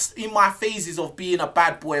in my phases of being a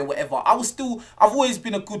bad boy or whatever, I've always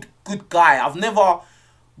been a good guy. I've never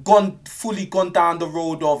fully gone down the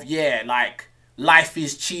road of, yeah, like, life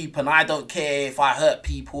is cheap and I don't care if I hurt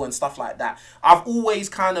people and stuff like that. I've always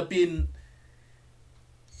kind of been,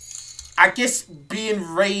 I guess, being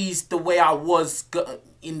raised the way I was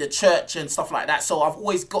in the church and stuff like that. So I've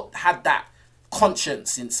always had that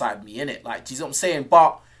conscience inside me, innit? Like, do you know what I'm saying?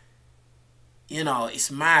 But, you know, it's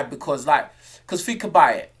mad because, like, because think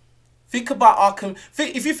about it. Think about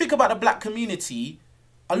if you think about the black community,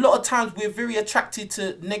 a lot of times we're very attracted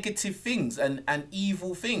to negative things and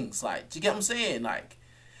evil things. Like, do you get what I'm saying? Like,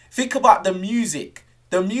 think about the music.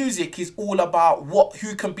 The music is all about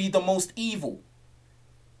who can be the most evil.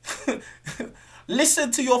 Listen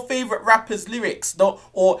to your favorite rappers' lyrics,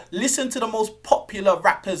 or listen to the most popular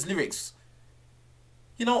rappers' lyrics.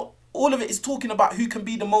 You know, all of it is talking about who can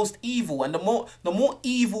be the most evil, and the more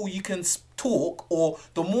evil you can talk, or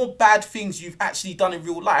the more bad things you've actually done in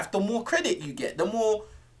real life, the more credit you get, the more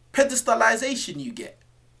pedestalization you get,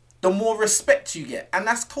 the more respect you get, and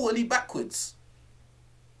that's totally backwards.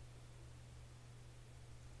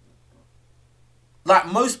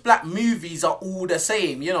 Like, most black movies are all the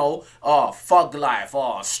same, you know. Oh, thug life,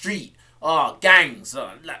 oh, street, oh, gangs,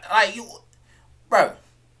 like you, bro.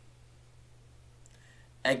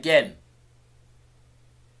 Again,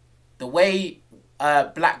 the way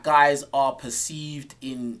black guys are perceived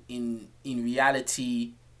in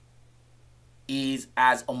reality is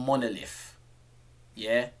as a monolith,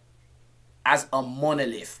 yeah, as a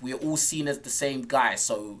monolith. We're all seen as the same guy.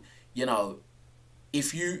 So, you know,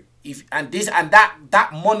 that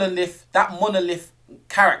monolith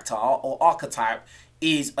character or archetype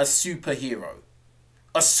is a superhero,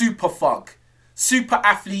 a super thug, super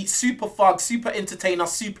athlete, super thug, super entertainer,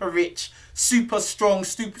 super rich, super strong,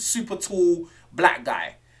 super tall black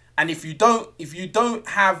guy. And if you don't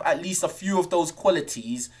have at least a few of those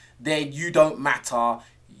qualities, then you don't matter,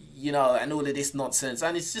 you know, and all of this nonsense.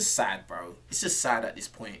 And it's just sad, bro. It's just sad at this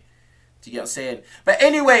point. Do you get what I'm saying? But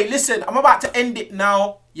anyway, listen, I'm about to end it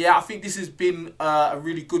now. Yeah, I think this has been a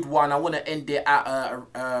really good one. I want to end it at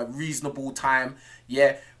a reasonable time.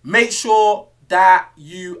 Yeah, make sure that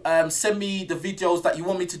you send me the videos that you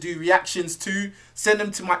want me to do reactions to. Send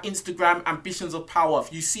them to my Instagram, Ambitions of Power.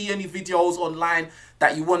 If you see any videos online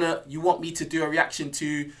that you want me to do a reaction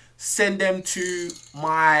to, send them to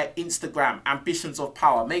my Instagram, Ambitions of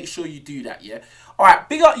Power. Make sure you do that, yeah? All right,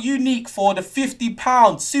 big up Unique for the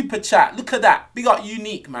 £50 super chat. Look at that. Big up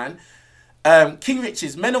Unique, man. King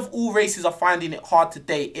Richez, men of all races are finding it hard to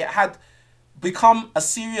date. It had become a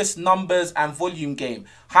serious numbers and volume game.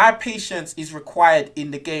 High patience is required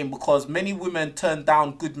in the game because many women turn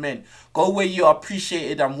down good men. Go where you are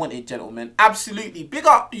appreciated and wanted, gentlemen. Absolutely. Big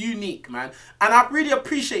up Unique, man. And I really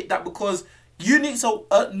appreciate that because Unique's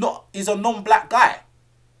is a non-black guy.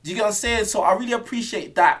 Do you get what I'm saying? So I really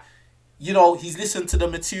appreciate that. You know, he's listened to the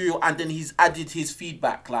material and then he's added his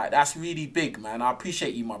feedback. Like, that's really big, man. I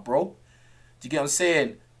appreciate you, my bro. Do you get what I'm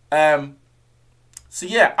saying? So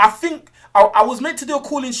yeah, I think I was meant to do a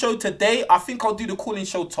call-in show today. I think I'll do the call-in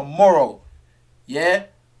show tomorrow. Yeah?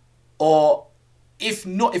 Or if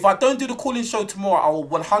not, if I don't do the call-in show tomorrow, I will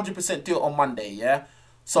 100% do it on Monday, yeah?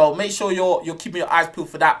 So make sure you're keeping your eyes peeled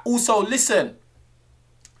for that. Also, listen,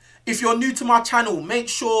 if you're new to my channel, make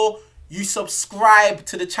sure you subscribe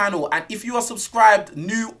to the channel. And if you are subscribed,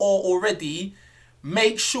 new or already,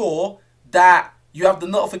 make sure that you have the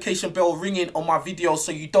notification bell ringing on my videos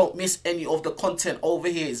so you don't miss any of the content over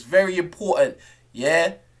here. It's very important,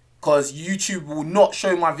 yeah? Because YouTube will not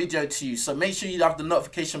show my video to you. So make sure you have the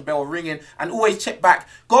notification bell ringing and always check back.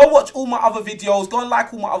 Go and watch all my other videos. Go and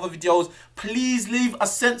like all my other videos. Please leave a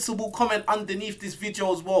sensible comment underneath this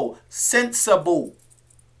video as well. Sensible.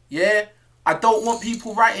 Yeah? I don't want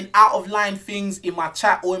people writing out of line things in my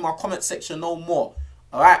chat or in my comment section no more.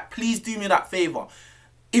 Alright? Please do me that favor.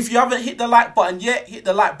 If you haven't hit the like button yet, hit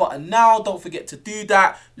the like button now. Don't forget to do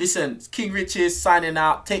that. Listen, it's King Richez signing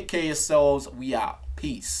out. Take care of yourselves. We out.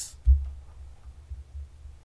 Peace.